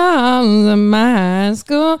through the halls of my high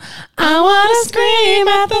school. I want to scream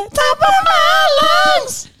at the top of my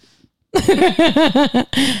lungs.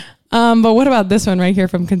 But what about this one right here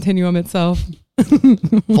from Continuum itself?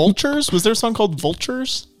 Vultures? Was there a song called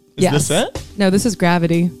Vultures? Is this it? No, this is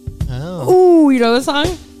Gravity. Oh. Ooh, you know the song?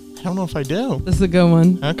 I don't know if I do. This is a good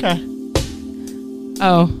one. Okay.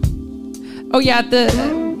 Oh yeah.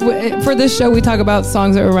 For this show, we talk about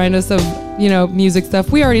songs that remind us of, music stuff.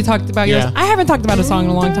 We already talked about yours. I haven't talked about a song in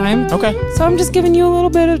a long time. Okay. So I'm just giving you a little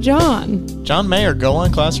bit of John. John Mayer, go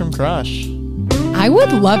on Classroom Crush. I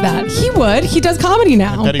would love that. He would. He does comedy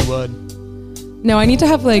now. I bet he would. No, I need to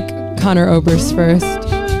have Connor Oberst first.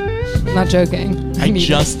 Not joking. I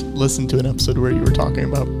just listened to an episode where you were talking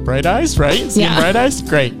about Bright Eyes, right? Seeing Bright Eyes?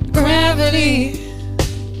 Great. Gravity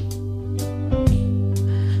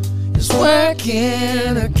is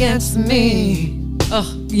working against me. Ugh,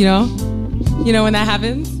 you know when that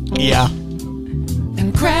happens? Yeah.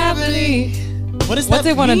 And gravity. What is that? What's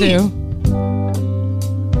it want to do?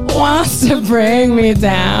 Wants to bring me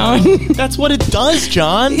down. That's what it does,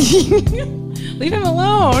 John. Leave him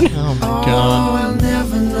alone. Oh my God. I'll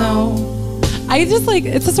never know. I just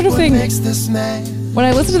it's the sort of thing. When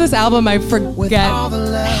I listen to this album, I forget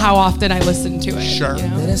how often I listen to it. Sure.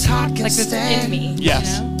 That his heart can Like it's in me.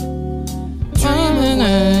 Yes.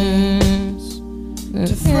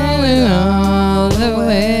 All the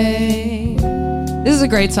way. This is a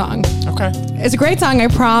great song. Okay. It's a great song, I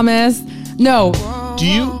promise. No. Do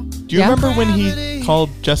you remember when he called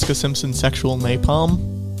Jessica Simpson sexual napalm?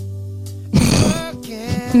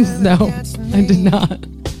 No, I did not.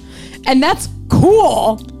 And that's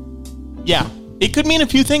cool. Yeah. It could mean a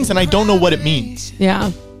few things, and I don't know what it means.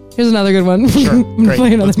 Yeah. Here's another good one. Sure. Great.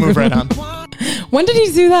 Let's move right on. When did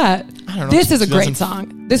he do that? I don't know. This is a great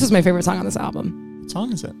song. This is my favorite song on this album. What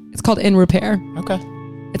song is it? It's called In Repair. Okay.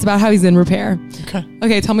 It's about how he's in repair. Okay.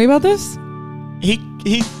 Okay, tell me about this.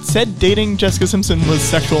 He said dating Jessica Simpson was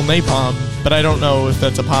sexual napalm, but I don't know if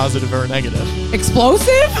that's a positive or a negative. Explosive?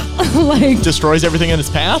 Destroys everything in its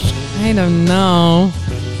path? I don't know.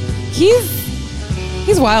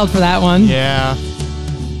 He's wild for that one. Yeah.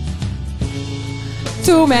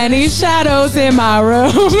 Too many shadows in my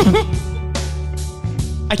room.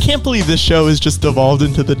 I can't believe this show has just devolved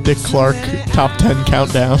into the Dick Clark top 10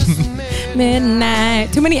 countdown.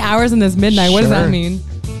 Midnight. Too many hours in this midnight. What does that Sure. mean?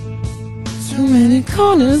 Too many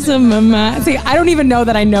corners of my mind. See, I don't even know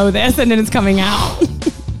that I know this, and then it's coming out.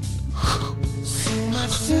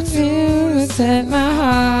 Set my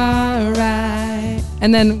heart right.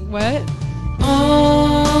 And then what?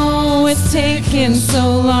 Oh, it's taking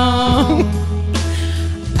so long.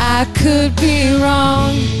 I could be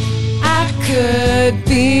wrong. I could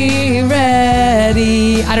be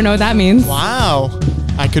ready. I don't know what that means. Wow.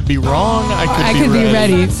 I could be wrong. I could be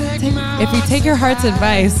ready. ready. If you take your heart's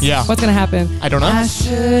advice, Yeah. what's gonna happen? I don't know. I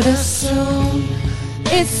should assume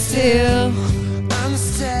it's still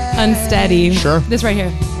unsteady. Sure. This right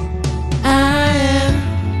here. I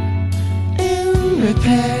am in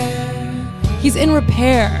repair. He's in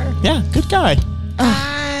repair. Yeah, good guy.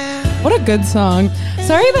 What a good song.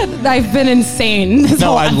 Sorry that I've been insane this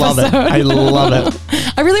whole I love it. episode. I love it.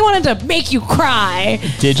 I really wanted to make you cry.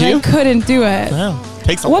 Did but you? I couldn't do it. Wow.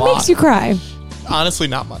 Takes a What lot. makes you cry? Honestly,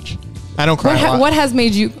 not much. I don't cry a lot. What has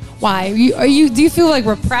made you? Why? Do you feel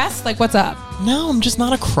repressed? What's up? No, I'm just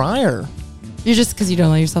not a crier. You're just because you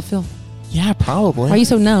don't let yourself feel. Yeah, probably. Why are you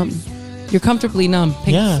so numb? You're comfortably numb.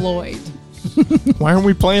 Pink Yeah. Floyd. Why aren't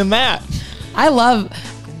we playing that? I love.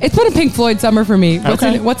 It's been a Pink Floyd summer for me.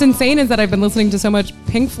 Okay. What's insane is that I've been listening to so much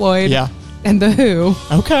Pink Floyd. Yeah. And The Who.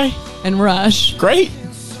 Okay. And Rush. Great.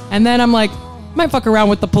 And then I'm like, might fuck around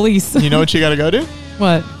with the Police. You know what you got to go to?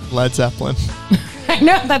 What? Led Zeppelin. I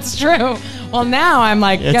know that's true. Well, now I'm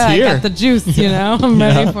like, It's yeah, I here. got the juice. You know, I'm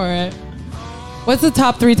Yeah. ready for it. What's the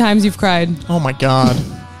top 3 times you've cried Oh my God.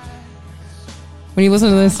 when you listen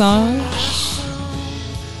to this song?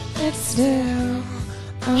 It's still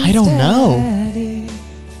I don't know. unsteady.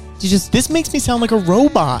 You just This makes me sound like a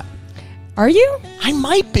robot. are you? I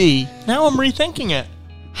might be. Now I'm rethinking it.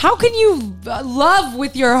 How can you love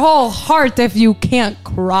with your whole heart if you can't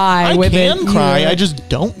cry I with it? can cry. I just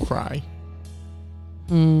don't cry.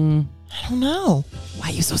 I don't know. Why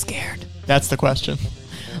are you so scared? That's the question.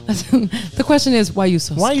 The question is, why are you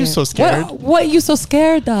so scared? Why are you so scared? What are you so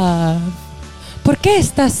scared of? ¿Por qué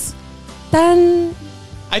estás tan...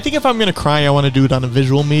 I think if I'm going to cry, I want to do it on a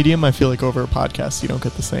visual medium. I feel like over a podcast, you don't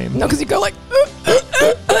get the same. No, because you go like...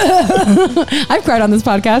 I've cried on this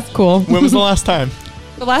podcast. Cool. When was the last time?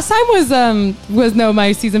 The last time was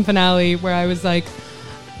my season finale where I was like,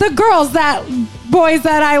 the boys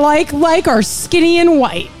that I like are skinny and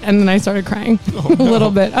white, and then I started crying a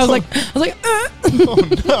little bit. I was like, Oh,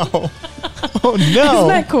 no. Oh, no. Isn't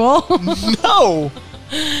that cool? No.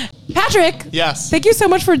 Patrick. Yes. Thank you so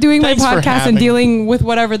much for doing Thanks my for podcast having and me. dealing with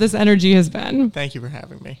whatever this energy has been. Thank you for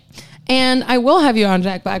having me. And I will have you on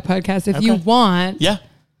Jack Black podcast if you Okay. want. Yeah.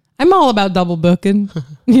 I'm all about double booking,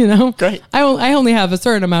 you know? Great. I only have a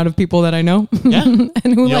certain amount of people that I know. Yeah. and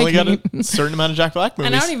who You like only got me. a certain amount of Jack Black movies.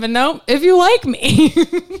 And I don't even know if you like me. Do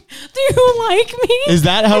you like me? Is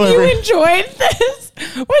that how If every- you enjoyed this?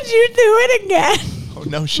 Would you do it again? Oh,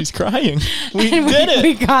 no, she's crying. We And did it.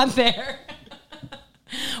 We got there.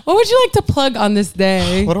 What would you like to plug on this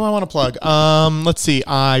day? What do I want to plug? Let's see.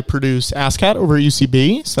 I produce ASCAT over at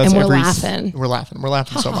UCB. So that's And we're every laughing. We're laughing. We're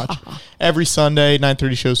laughing so much. Every Sunday,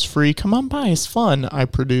 9:30 show's free. Come on by. It's fun. I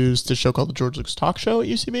produced a show called The George Lucas Talk Show at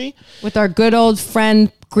UCB. With our good old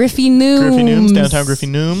friend Griffey Nooms. Griffey Nooms, downtown Griffey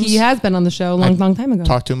Nooms. He has been on the show a long time ago.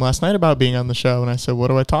 Talked to him last night about being on the show, and I said, "What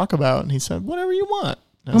do I talk about?" And he said, "Whatever you want."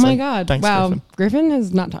 And I Oh was my like, God. Thanks, wow. Griffin. Griffin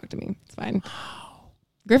has not talked to me. It's fine.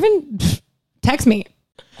 Griffin, text me.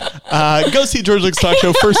 Go see George Lucas Talk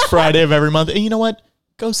Show first Friday of every month. And you know what?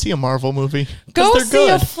 Go see a Marvel movie. 'Cause Go they're see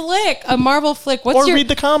a good. flick, a Marvel flick. What's Or your, read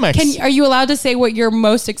the comics. Are you allowed to say what you're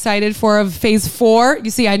most excited for of Phase 4? You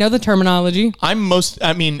see, I know the terminology.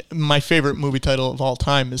 My favorite movie title of all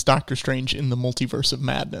time is Doctor Strange in the Multiverse of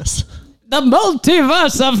Madness. The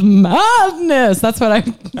Multiverse of Madness. That's what I...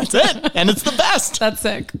 That's it. And it's the best. That's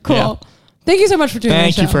sick. Cool. Yeah. Thank you so much for doing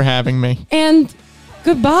Thank the you show. for having me. And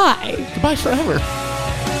goodbye. Goodbye forever.